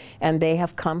color, and they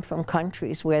have come from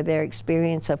countries where their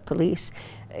experience of police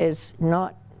is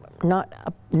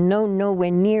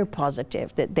nowhere near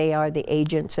positive, that they are the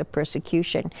agents of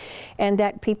persecution, and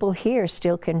that people here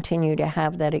still continue to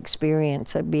have that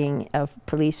experience of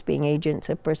police being agents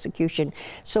of persecution.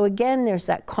 So again, there's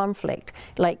that conflict.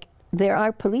 Like, there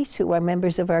are police who are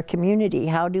members of our community.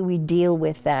 How do we deal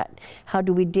with that? How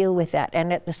do we deal with that?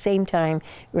 And at the same time,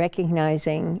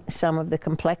 recognizing some of the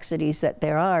complexities that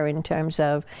there are in terms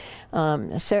of,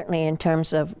 certainly in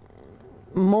terms of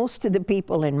most of the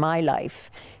people in my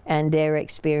life and their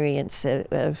experience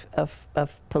of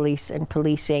police and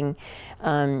policing.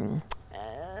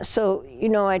 So, you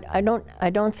know, I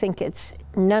don't think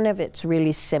none of it's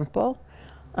really simple.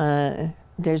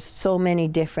 There's so many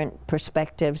different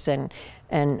perspectives, and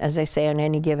as I say, on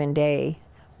any given day,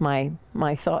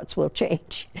 my thoughts will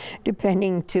change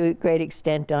depending to a great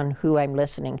extent on who I'm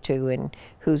listening to and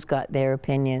who's got their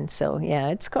opinion. So yeah,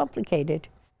 it's complicated.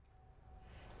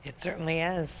 It certainly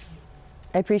is.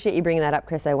 I appreciate you bringing that up,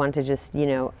 Chris. I want to just, you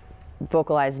know,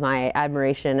 vocalize my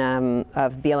admiration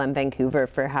of BLM Vancouver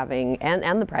for having,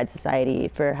 and the Pride Society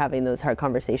for having those hard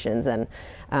conversations. And,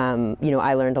 you know,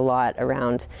 I learned a lot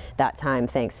around that time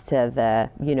thanks to the,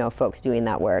 you know, folks doing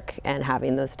that work and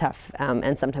having those tough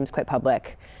and sometimes quite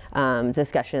public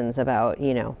discussions about,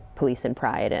 you know, police and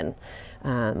pride.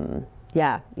 And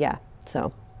yeah.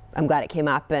 So I'm glad it came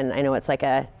up, and I know it's like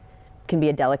a can be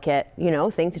a delicate,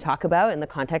 thing to talk about in the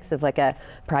context of like a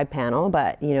Pride panel,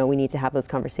 but, we need to have those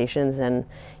conversations and,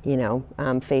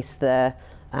 face the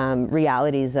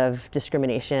realities of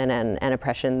discrimination and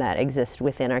oppression that exist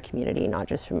within our community, not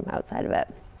just from outside of it.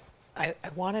 I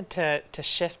wanted to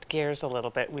shift gears a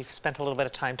little bit. We've spent a little bit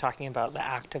of time talking about the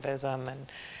activism,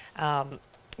 and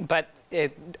but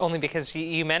only because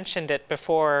you mentioned it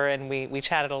before, and we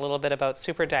chatted a little bit about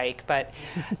Super Dyke. But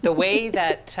the way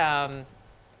that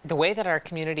our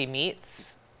community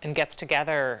meets and gets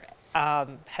together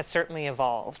has certainly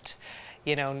evolved.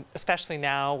 Especially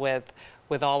now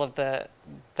with all of the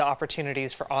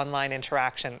opportunities for online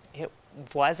interaction. It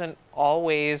wasn't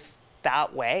always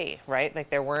that way, right? Like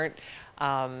there weren't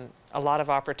a lot of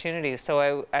opportunities.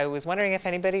 So I was wondering if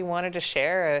anybody wanted to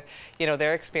share,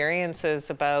 their experiences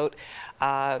about,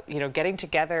 getting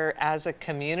together as a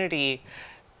community,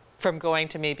 from going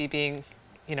to maybe being,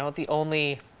 the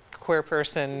only queer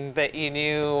person that you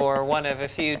knew or one of a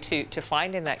few to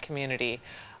find in that community.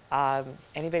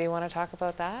 Anybody want to talk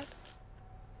about that?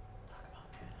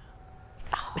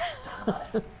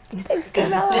 Thanks,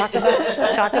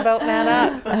 Karmella. Talk about Man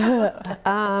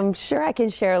Up. Sure, I can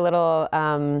share a little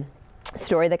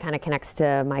story that kind of connects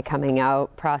to my coming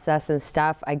out process and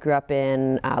stuff. I grew up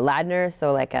in Ladner,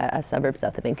 so like a suburb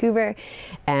south of Vancouver,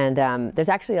 and there's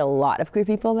actually a lot of queer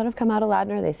people that have come out of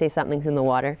Ladner. They say something's in the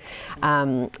water,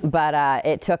 but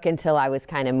it took until I was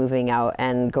kind of moving out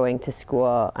and going to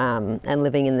school and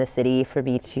living in the city for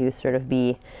me to sort of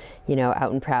be,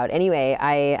 out and proud. Anyway,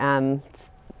 I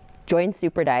joined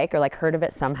Super Dyke, or like heard of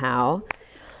it somehow,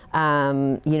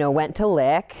 went to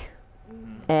Lick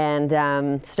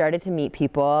and started to meet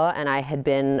people, and I had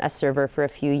been a server for a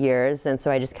few years, and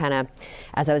so I just kind of,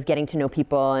 as I was getting to know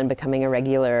people and becoming a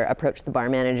regular, approached the bar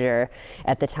manager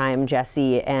at the time,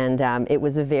 Jesse, and it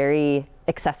was a very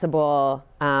accessible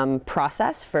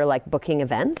process for like booking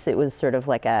events. It was sort of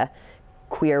like a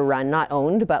queer run, not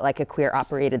owned, but like a queer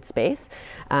operated space.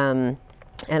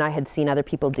 And I had seen other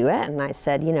people do it, and I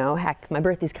said, heck, my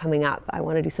birthday's coming up. I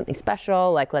want to do something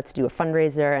special, like let's do a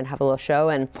fundraiser and have a little show.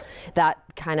 And that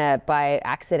kind of by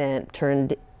accident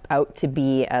turned out to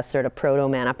be a sort of proto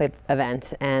Man Up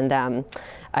event. And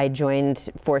I joined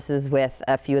forces with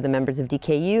a few of the members of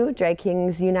DKU, Drag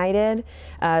Kings United,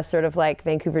 sort of like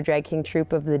Vancouver Drag King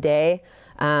troupe of the day.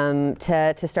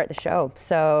 To start the show.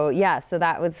 So yeah, so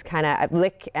that was kind of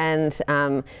Lick, and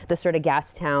the sort of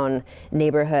Gastown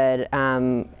neighborhood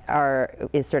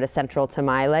is sort of central to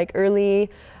my like early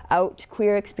out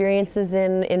queer experiences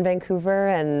in Vancouver.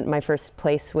 And my first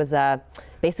place was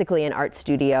basically an art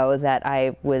studio that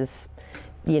I was,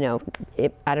 I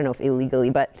don't know if illegally,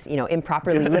 but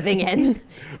improperly living in,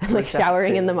 like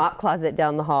showering in the mop closet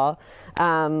down the hall.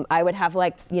 I would have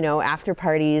like, after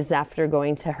parties after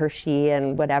going to Hershey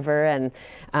and whatever, and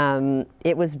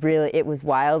it was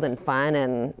wild and fun,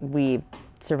 and we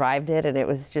survived it, and it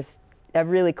was just a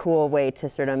really cool way to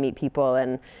sort of meet people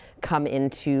and come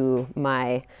into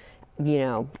my,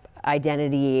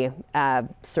 identity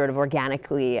sort of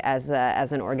organically as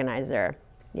an organizer.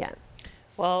 Yeah.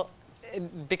 Well,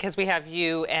 because we have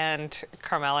you and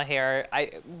Karmella here,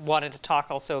 I wanted to talk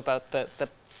also about the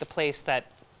place that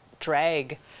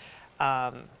drag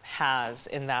has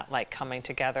in that like coming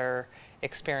together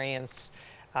experience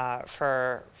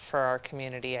for our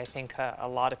community. I think a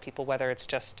lot of people, whether it's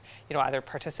just either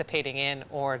participating in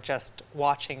or just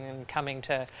watching and coming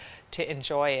to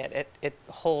enjoy it, it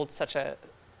holds such a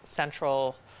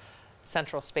central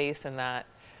space in that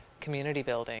community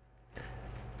building.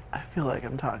 I feel like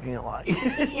I'm talking a lot. You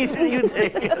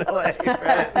take it away.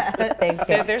 Right? Thanks.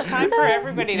 There's time for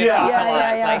everybody to talk a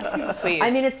lot. Yeah. Like, please.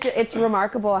 I mean, it's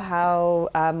remarkable how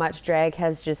much drag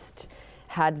has just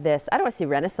had this, I don't want to say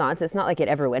renaissance, it's not like it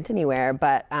ever went anywhere,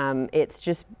 but it's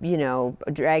just,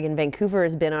 drag in Vancouver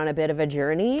has been on a bit of a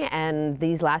journey, and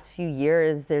these last few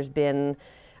years there's been,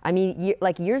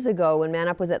 like years ago when Man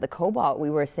Up was at the Cobalt,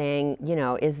 we were saying,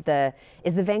 is the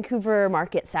Vancouver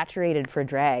market saturated for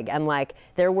drag? And like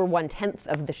there were 1/10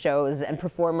 of the shows and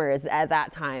performers at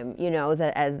that time,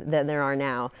 that there are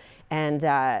now. And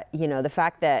the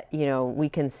fact that we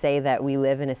can say that we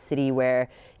live in a city where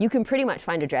you can pretty much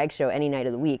find a drag show any night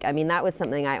of the week. I mean, that was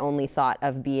something I only thought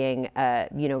of being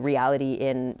reality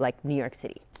in like New York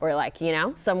City, or like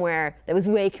somewhere that was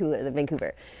way cooler than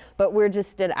Vancouver. But we're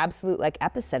just an absolute like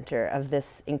epicenter of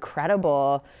this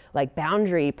incredible like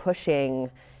boundary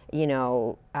pushing,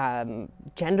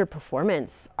 gender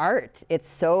performance art. It's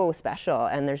so special,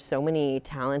 and there's so many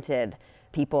talented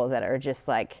people that are just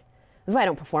like, this is why I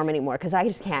don't perform anymore, because I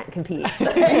just can't compete.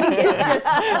 It's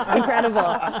just incredible.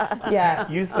 Yeah.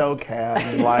 You so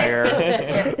can, liar.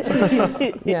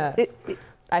 Yeah.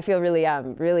 I feel really,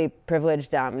 really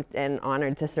privileged and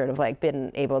honored to sort of like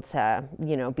been able to,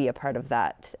 you know, be a part of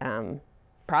that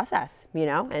process, you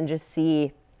know, and just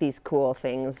see these cool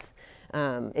things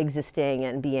existing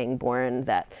and being born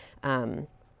that,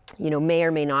 you know, may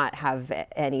or may not have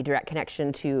any direct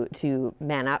connection to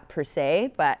Man Up per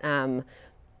se, but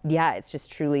yeah, it's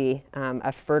just truly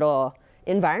a fertile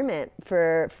environment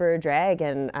for drag,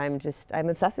 and I'm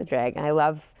obsessed with drag. I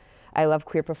love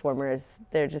queer performers.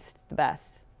 They're just the best.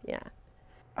 Yeah.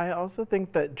 I also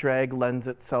think that drag lends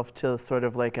itself to sort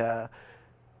of like a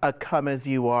come as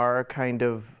you are kind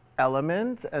of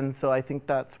element, and so I think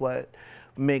that's what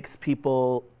makes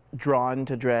people drawn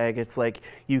to drag. It's like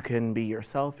you can be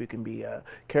yourself, you can be a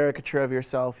caricature of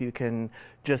yourself, you can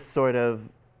just sort of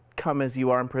come as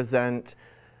you are and present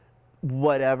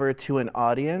whatever to an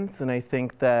audience, and I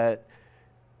think that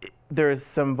there's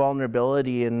some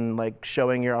vulnerability in like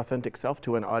showing your authentic self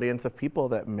to an audience of people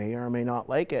that may or may not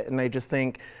like it, and I just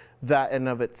think that in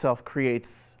of itself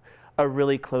creates a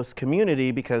really close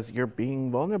community because you're being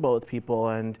vulnerable with people,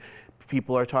 and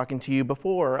people are talking to you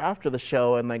before or after the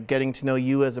show and like getting to know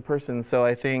you as a person. So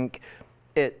I think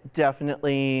it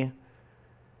definitely,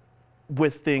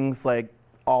 with things like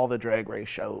all the Drag Race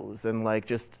shows and like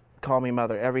just Call Me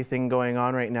Mother, everything going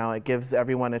on right now, it gives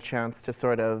everyone a chance to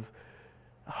sort of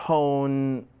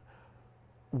hone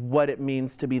what it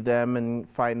means to be them and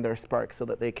find their spark so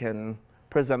that they can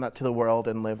present that to the world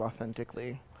and live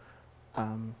authentically.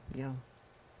 Yeah.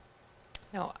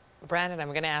 No, Brandon, I'm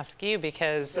going to ask you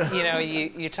because, you know,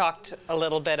 you talked a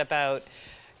little bit about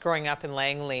growing up in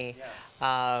Langley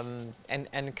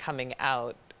and coming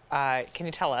out. Can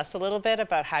you tell us a little bit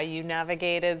about how you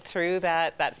navigated through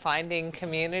that finding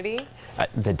community?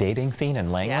 The dating scene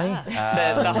in Langley?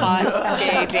 Yeah, the hot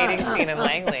gay dating scene in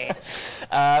Langley.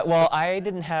 Well, I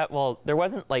didn't have, well, there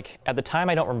wasn't like, at the time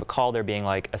I don't recall there being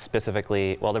like a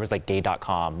specifically, well, there was like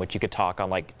gay.com, which you could talk on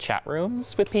like chat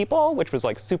rooms with people, which was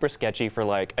like super sketchy for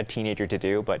like a teenager to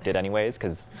do, but did anyways,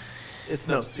 because it's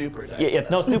no super yeah, it's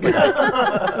no super nice.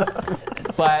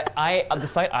 But the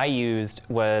site I used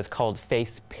was called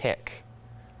FacePic.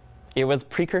 It was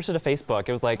precursor to Facebook.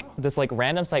 It was like this like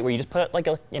random site where you just put like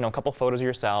a couple photos of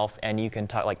yourself, and you can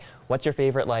talk like what's your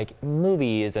favorite like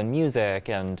movies and music,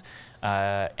 and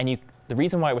the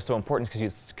reason why it was so important is because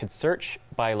you could search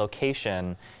by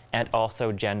location and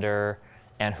also gender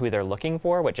and who they're looking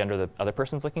for, what gender the other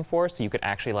person's looking for, so you could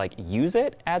actually like use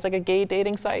it as like a gay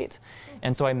dating site.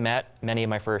 And so I met many of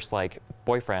my first like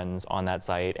boyfriends on that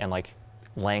site, and like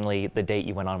Langley, the date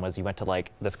you went on was you went to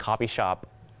like this coffee shop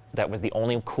that was the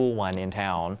only cool one in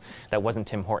town that wasn't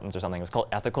Tim Hortons or something. It was called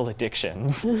Ethical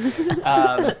Addictions, which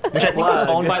I think was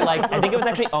owned by like, I think it was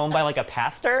actually owned by like a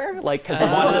pastor, like because they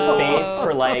wanted a space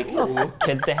for like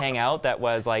kids to hang out that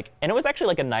was like, and it was actually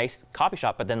like a nice coffee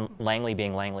shop, but then Langley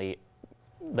being Langley,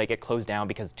 like it closed down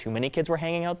because too many kids were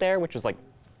hanging out there, which was like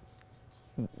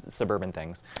suburban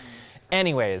things.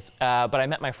 Anyways, but I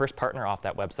met my first partner off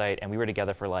that website, and we were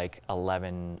together for like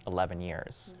 11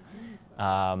 years.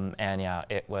 And yeah,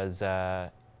 it was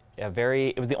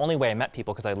it was the only way I met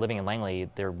people, because I was living in Langley.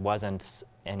 There wasn't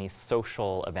any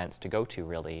social events to go to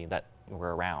really that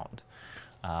were around.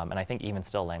 And I think even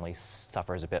still Langley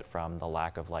suffers a bit from the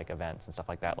lack of like events and stuff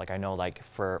like that. Like I know like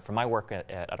for my work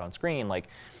at On Screen, like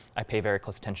I pay very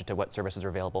close attention to what services are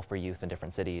available for youth in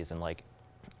different cities, and like,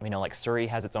 you know, like Surrey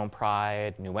has its own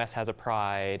Pride, New West has a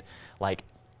Pride, like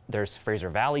there's Fraser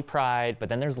Valley Pride, but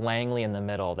then there's Langley in the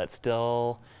middle that's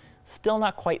still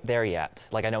not quite there yet.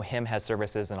 Like I know HIM has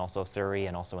services, and also Surrey,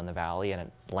 and also in the Valley, and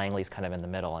Langley's kind of in the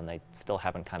middle, and they still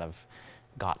haven't kind of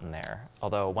gotten there.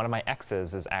 Although one of my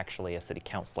exes is actually a city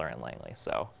councillor in Langley,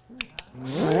 so.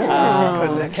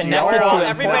 Connected to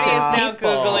everybody is now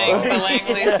Googling the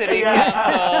Langley City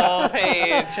Council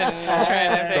page and trying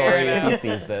to figure Sorry it out. if he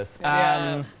sees this.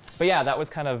 But yeah, that was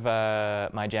kind of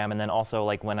my jam. And then also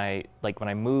like when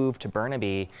I moved to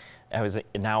Burnaby, I was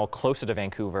now closer to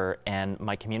Vancouver, and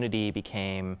my community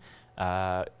became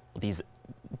these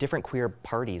different queer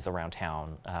parties around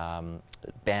town,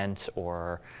 Bent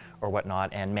or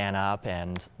whatnot, and Man Up,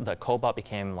 and the Cobalt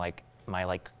became like my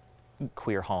like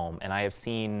queer home. And I have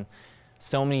seen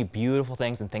so many beautiful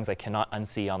things and things I cannot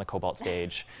unsee on the Cobalt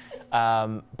stage.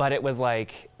 But it was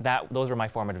like those were my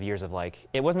formative years of like,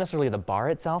 it wasn't necessarily the bar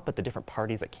itself, but the different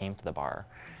parties that came to the bar,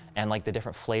 and like the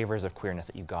different flavors of queerness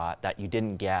that you got that you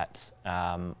didn't get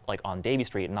like on Davie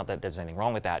Street. And not that there's anything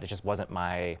wrong with that, it just wasn't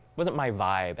my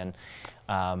vibe.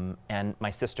 And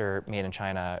my sister Made in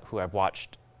China, who I've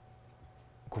watched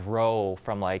grow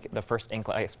from like the first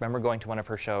inkling. I remember going to one of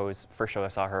her shows, first show I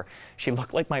saw her, she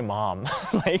looked like my mom.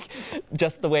 Like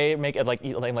just the way it make it like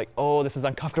oh, this is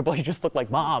uncomfortable, you just look like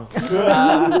mom.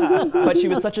 But she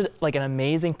was such an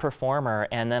amazing performer,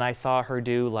 and then I saw her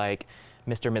do like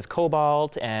Mr. and Ms.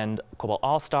 Cobalt and Cobalt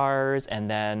All-Stars, and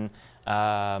then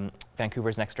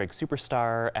Vancouver's Next Drag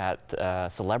Superstar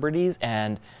at Celebrities,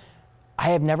 and I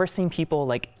have never seen people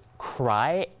like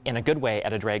cry in a good way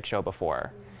at a drag show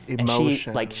before.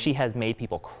 Emotion. And she has made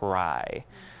people cry.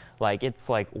 Like it's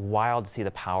like wild to see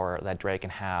the power that drag can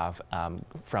have,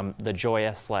 from the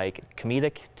joyous like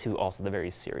comedic to also the very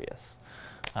serious.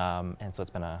 And so it's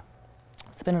been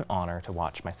an honor to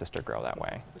watch my sister grow that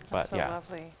way. That's so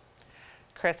lovely.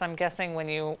 Chris, I'm guessing when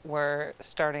you were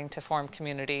starting to form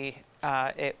community,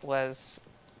 it was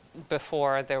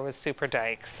before there was Super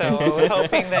Dyke. So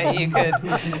hoping that you could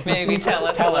maybe tell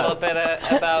us a little bit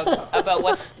about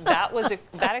what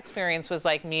that experience was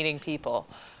like, meeting people.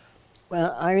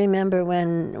 Well, I remember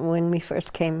when we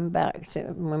first came back to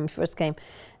when we first came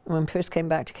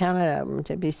back to Canada,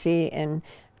 to BC, and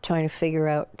trying to figure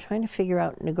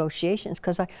out negotiations,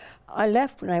 because I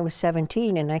left when I was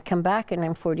 17 and I come back and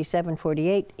I'm 47,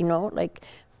 48, you know, like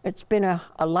it's been a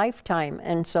lifetime,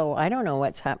 and so I don't know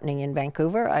what's happening in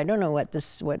Vancouver. I don't know what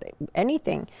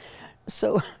anything.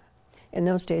 So in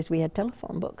those days we had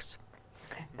telephone books.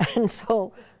 And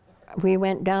so we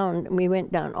went down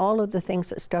all of the things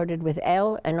that started with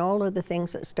L and all of the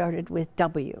things that started with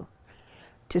W,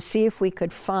 to see if we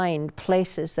could find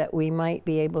places that we might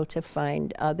be able to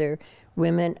find other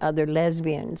women, other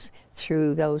lesbians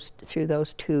through those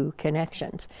two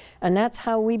connections. And that's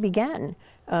how we began.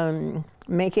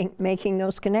 Making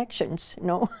those connections.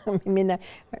 No, I mean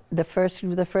the first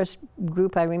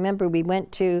group I remember, we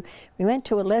went to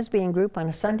a lesbian group on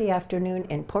a Sunday afternoon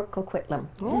in Port Coquitlam.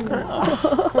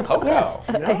 Okay. Yes,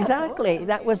 exactly.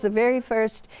 That was the very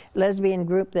first lesbian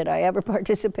group that I ever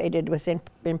participated was in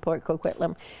Port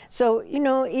Coquitlam. So you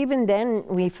know, even then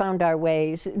we found our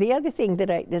ways. The other thing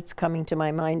that's coming to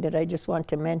my mind that I just want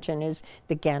to mention is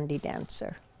the Gandhi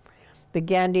dancer. The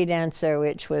Gandhi dancer,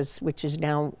 which is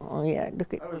now, oh yeah,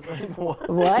 look at. I was like, what?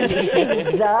 What?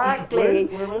 Exactly.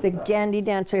 Where was the that? Gandhi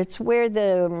dancer. It's where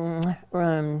the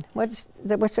what's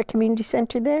the community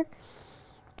center there?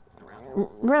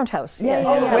 Roundhouse. Yes,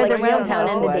 where the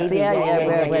Roundhouse was.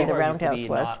 Where the Roundhouse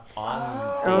was.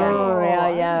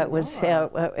 Yeah.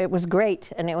 It was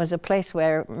great, and it was a place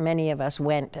where many of us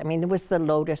went. I mean, there was the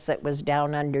Lotus that was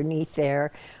down underneath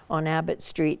there on Abbott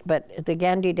Street, but the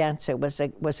Gandhi dancer was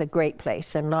a great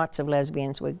place, and lots of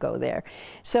lesbians would go there.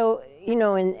 So you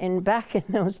know, in back in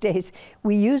those days,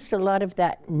 we used a lot of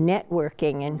that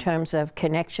networking in terms of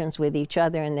connections with each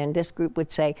other, and then this group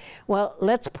would say, well,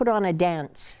 let's put on a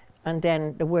dance. And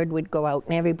then the word would go out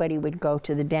and everybody would go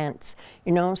to the dance,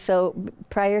 you know. So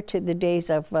prior to the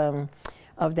days of the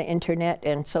internet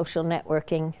and social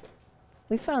networking,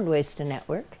 we found ways to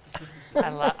network.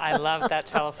 I love that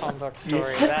telephone book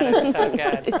story. That is so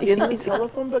good. In the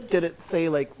telephone book, did it say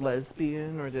like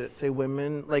lesbian or did it say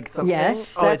women, like something?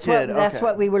 Yes, oh, that's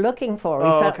what we were looking for.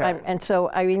 Okay. And so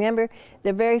I remember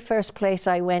the very first place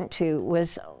I went to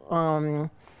was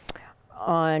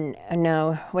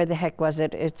where the heck was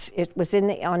it? It was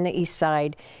on the east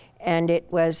side, and it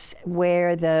was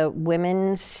where the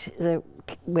women's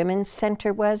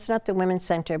center was, not the women's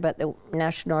center, but the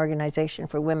National Organization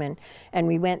for Women. And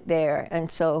we went there, and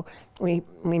so we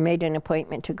made an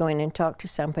appointment to go in and talk to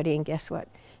somebody, and guess what?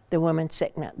 The woman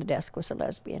sitting at the desk was a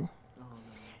lesbian.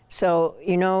 So,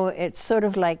 you know, it's sort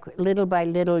of like little by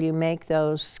little you make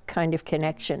those kind of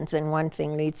connections and one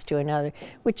thing leads to another,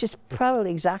 which is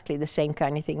probably exactly the same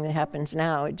kind of thing that happens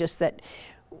now, just that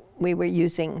we were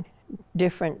using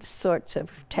different sorts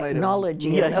of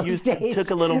technology in those days. Took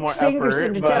a little more Fingers effort.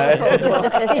 in the telephone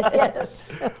book. Yes.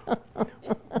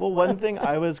 Well, one thing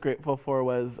I was grateful for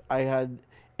was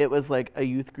it was like a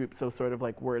youth group, so sort of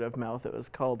like word of mouth. It was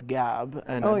called Gab,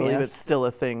 and I believe it's still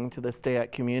a thing to this day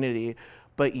at Community.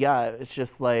 But yeah, it's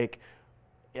just like,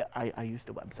 I used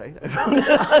a website. I found it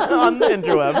on the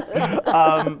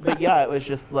interwebs. But yeah, it was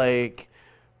just like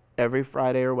every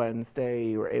Friday or Wednesday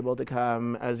you were able to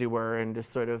come as you were, and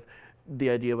just sort of the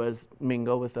idea was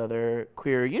mingle with other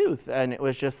queer youth. And it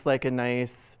was just like a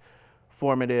nice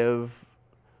formative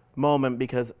moment,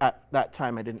 because at that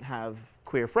time I didn't have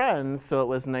queer friends, so it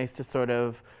was nice to sort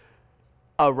of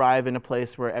arrive in a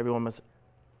place where everyone was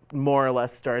more or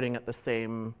less starting at the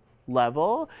same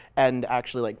level. And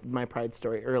actually, like my Pride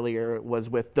story earlier was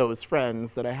with those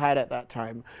friends that I had at that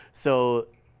time. So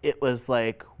it was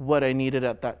like what I needed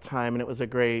at that time, and it was a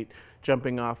great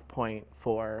jumping off point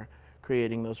for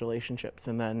creating those relationships.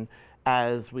 And then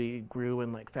as we grew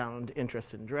and like found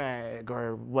interest in drag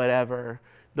or whatever,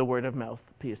 the word of mouth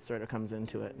piece sort of comes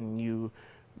into it, and you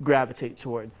gravitate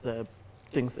towards the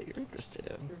things that you're interested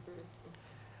in.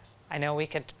 I know we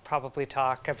could probably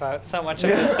talk about so much of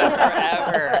this stuff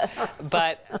forever,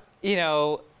 but you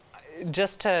know,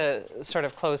 just to sort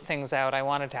of close things out, I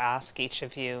wanted to ask each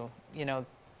of you, you know,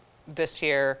 this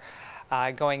year,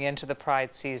 going into the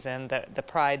Pride season, the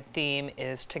Pride theme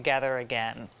is Together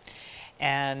Again.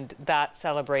 And that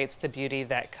celebrates the beauty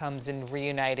that comes in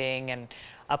reuniting and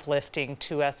uplifting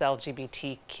 2S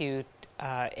LGBTQ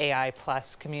AI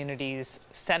plus communities,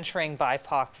 centering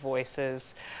BIPOC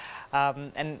voices.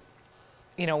 And,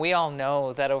 you know, we all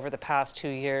know that over the past 2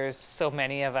 years, so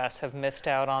many of us have missed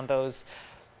out on those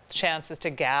chances to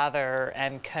gather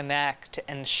and connect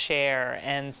and share.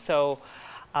 And so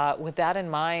with that in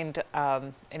mind,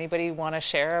 anybody want to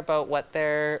share about what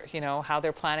they're, you know, how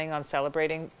they're planning on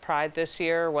celebrating Pride this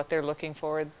year, what they're looking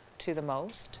forward to the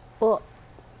most? Well,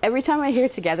 every time I hear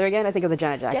Together Again, I think of the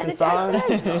Janet Jackson song.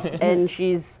 And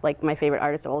she's like my favorite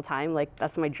artist of all time. Like,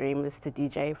 that's my dream, is to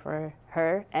DJ for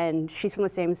her. And she's from the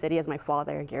same city as my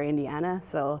father, Gary, Indiana.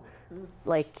 So,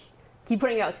 like, keep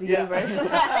putting it out to the universe.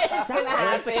 It's gonna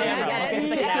happen.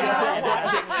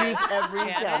 Choose every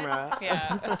camera.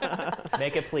 Yeah.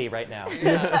 Make a plea right now.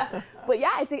 But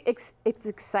yeah, it's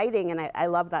exciting, and I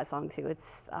love that song too.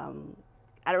 It's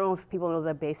I don't know if people know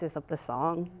the basis of the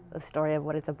song, the story of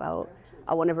what it's about.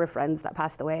 One of her friends that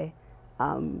passed away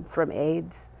from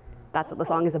AIDS. That's what the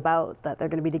song is about, that they're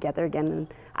going to be together again. And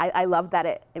I love that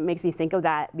it makes me think of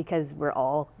that, because we're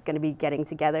all going to be getting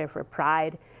together for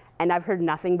Pride. And I've heard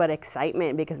nothing but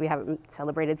excitement, because we haven't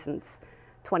celebrated since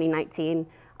 2019.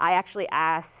 I actually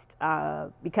asked,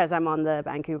 because I'm on the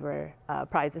Vancouver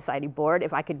Pride Society board,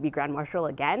 if I could be Grand Marshal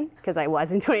again, because I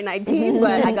was in 2019,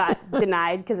 but I got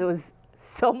denied because it was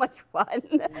so much fun.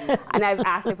 And I've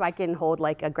asked if I can hold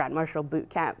like a Grand Marshal boot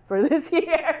camp for this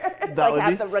year. That like would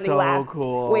have be the running so laps,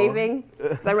 cool. waving.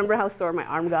 Because I remember how sore my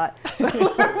arm got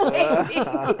waving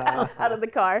out of the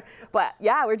car. But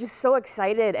yeah, we're just so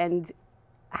excited, and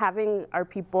having our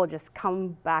people just come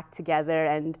back together,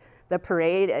 and the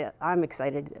parade, I'm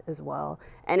excited as well.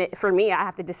 And for me, I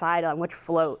have to decide on which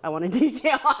float I want to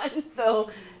DJ on. So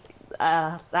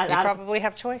you probably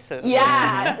have choices.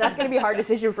 Yeah, that's going to be a hard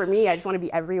decision for me. I just want to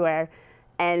be everywhere.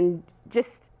 And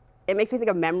just, it makes me think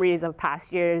of memories of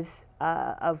past years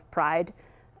of Pride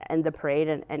and the parade,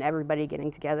 and everybody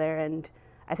getting together. And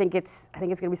I think it's going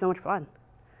to be so much fun.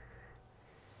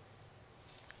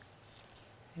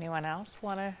 Anyone else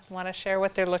want to share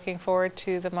what they're looking forward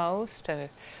to the most?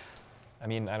 I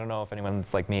mean, I don't know if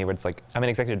anyone's like me, but it's like, I'm an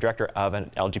executive director of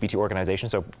an LGBT organization,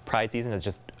 so Pride season is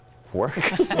just work.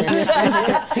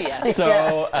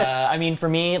 So, I mean, for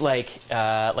me, like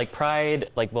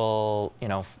Pride, like we'll, you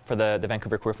know, for the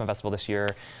Vancouver Queer Film Festival this year,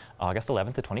 August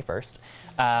 11th to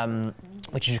 21st,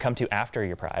 which you should come to after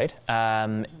your Pride.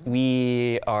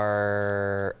 We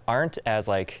aren't as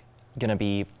like gonna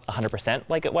be 100%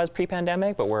 like it was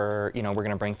pre-pandemic, but we're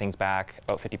gonna bring things back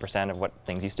about 50% of what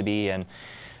things used to be, and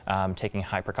taking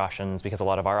high precautions, because a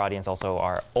lot of our audience also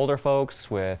are older folks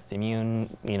with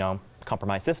immune,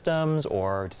 compromised systems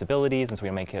or disabilities, and so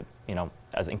we make it,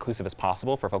 as inclusive as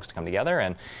possible for folks to come together.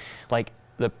 And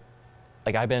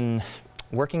I've been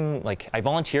working, I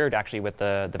volunteered actually with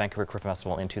the Vancouver Queer Film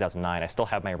Festival in 2009. I still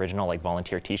have my original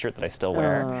volunteer T-shirt that I still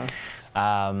wear.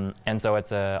 And so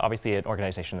it's obviously an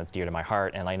organization that's dear to my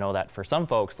heart, and I know that for some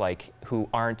folks who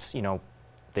aren't,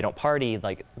 they don't party,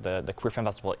 the Queer Film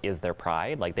Festival is their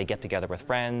pride. They get together with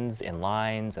friends in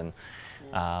lines, and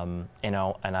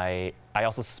and I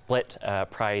also split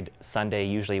Pride Sunday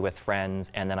usually with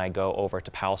friends, and then I go over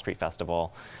to Powell Street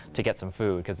Festival to get some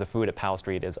food, because the food at Powell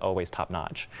Street is always top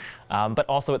notch. But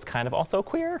also it's kind of also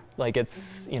queer.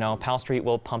 It's, Powell Street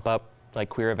will pump up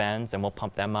queer events, and we'll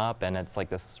pump them up, and it's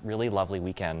this really lovely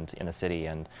weekend in the city,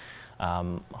 and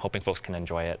hoping folks can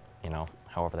enjoy it,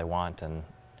 however they want, and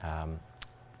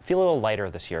feel a little lighter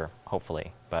this year,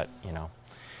 hopefully, but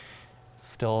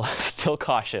still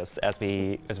cautious as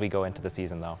we go into the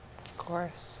season, though. Of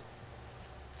course.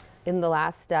 In the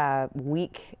last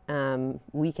week and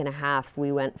a half,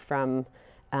 we went from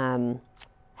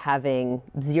having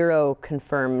 0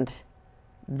 confirmed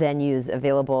venues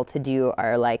available to do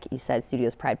our East Side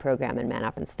Studios Pride program and Man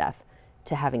Up and stuff,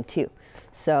 to having 2.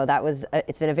 So that was,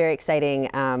 it's been a very exciting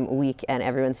week, and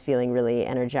everyone's feeling really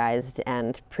energized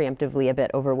and preemptively a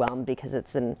bit overwhelmed, because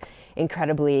it's an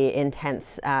incredibly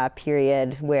intense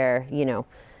period where,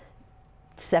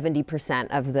 70%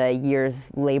 of the year's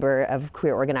labor of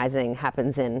queer organizing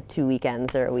happens in 2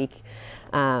 weekends or a week.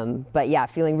 But yeah,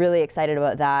 feeling really excited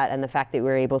about that, and the fact that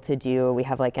we're able to do, we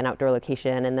have like an outdoor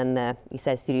location, and then the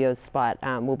Eastside Studios spot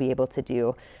we'll be able to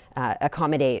do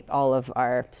accommodate all of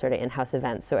our sort of in-house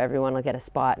events, so everyone will get a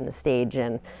spot and a stage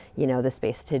and, you know, the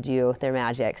space to do their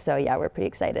magic. So yeah, we're pretty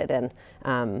excited,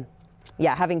 and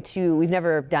yeah, we've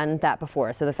never done that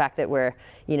before. So the fact that we're,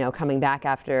 you know, coming back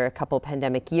after a couple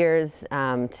pandemic years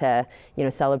to, you know,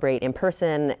 celebrate in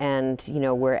person, and, you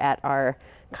know, we're at our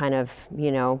kind of,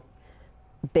 you know,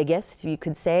 biggest, you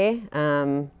could say,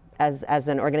 as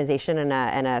an organization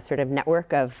and a sort of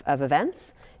network of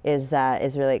events is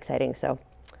really exciting. So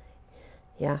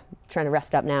yeah, trying to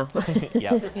rest up now.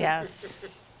 Yep. Yes,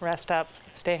 rest up,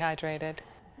 stay hydrated.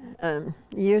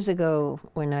 Years ago,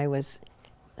 when I was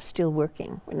still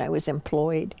working, when I was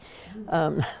employed,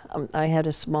 I had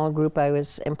a small group. I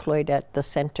was employed at the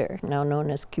center, now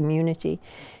known as Community,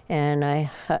 and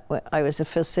I was a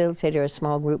facilitator of a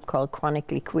small group called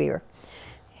Chronically Queer.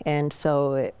 And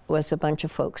so it was a bunch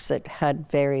of folks that had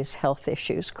various health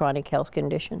issues, chronic health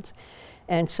conditions.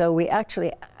 And so we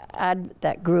actually,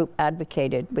 that group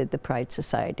advocated with the Pride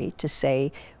Society to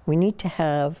say we need to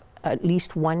have at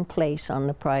least one place on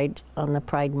the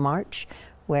Pride March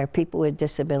where people with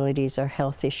disabilities or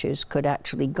health issues could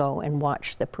actually go and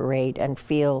watch the parade and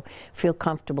feel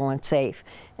comfortable and safe.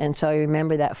 And so I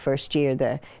remember that first year,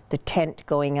 the tent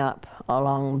going up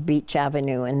along Beach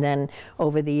Avenue, and then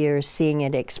over the years seeing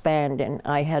it expand. And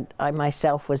I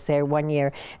myself was there one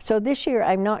year. So this year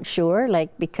I'm not sure, like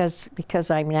because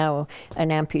I'm now an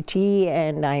amputee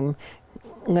and I'm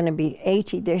going to be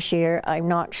 80 this year, I'm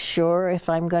not sure if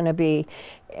I'm going to be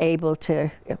able to.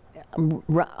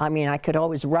 I mean, I could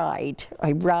always ride.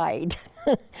 I ride.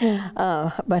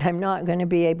 But I'm not going to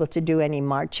be able to do any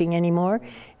marching anymore.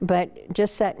 But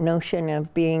just that notion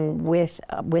of being with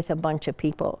a bunch of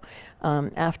people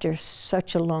after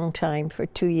such a long time, for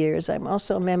 2 years. I'm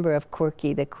also a member of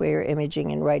Quirky, the Queer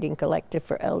Imaging and Writing Collective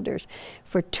for Elders.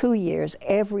 For 2 years,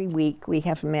 every week we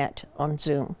have met on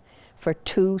Zoom. For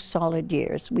 2 solid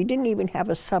years. We didn't even have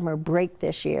a summer break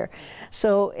this year.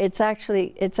 So it's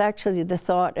actually the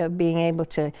thought of being able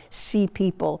to see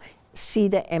people, see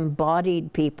the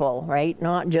embodied people, right?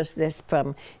 Not just this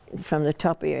from the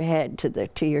top of your head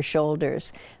to your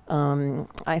shoulders.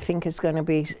 I think it's going to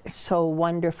be so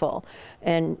wonderful.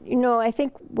 And you know, I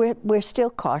think we're still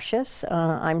cautious.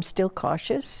 I'm still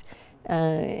cautious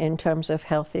in terms of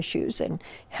health issues, and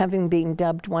having been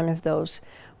dubbed one of those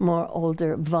more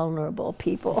older, vulnerable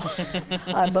people.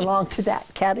 I belong to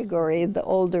that category, the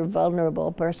older,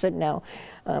 vulnerable person now,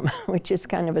 which is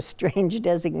kind of a strange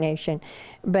designation.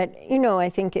 But, you know, I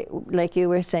think, like you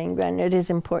were saying, Bren, it is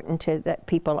important that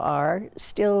people are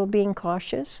still being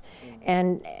cautious.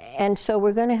 And so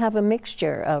we're going to have a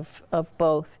mixture of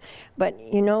both. But,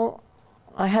 you know,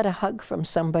 I had a hug from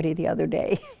somebody the other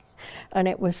day. And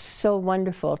it was so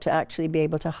wonderful to actually be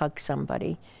able to hug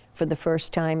somebody for the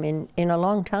first time in a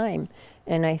long time.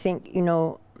 And I think, you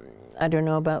know, I don't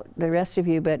know about the rest of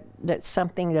you, but that's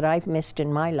something that I've missed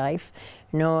in my life.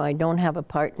 No, I don't have a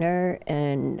partner,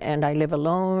 and I live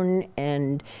alone,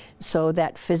 and so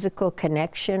that physical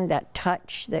connection, that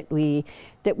touch that I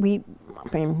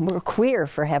mean, we're queer,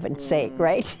 for heaven's sake,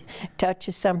 right? Touch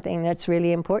is something that's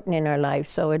really important in our lives,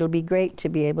 so it'll be great to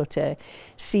be able to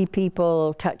see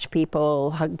people, touch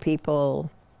people, hug people.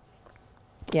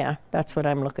 Yeah, that's what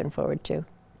I'm looking forward to.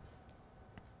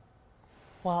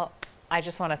 Well, I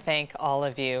just want to thank all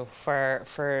of you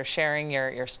for sharing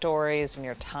your stories and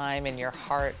your time and your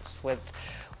hearts with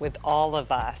all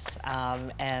of us,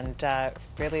 and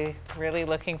really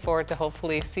looking forward to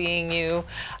hopefully seeing you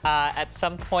at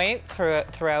some point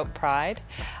throughout Pride.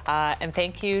 And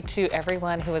thank you to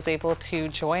everyone who was able to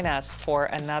join us for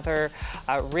another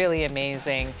really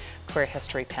amazing Queer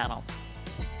History panel.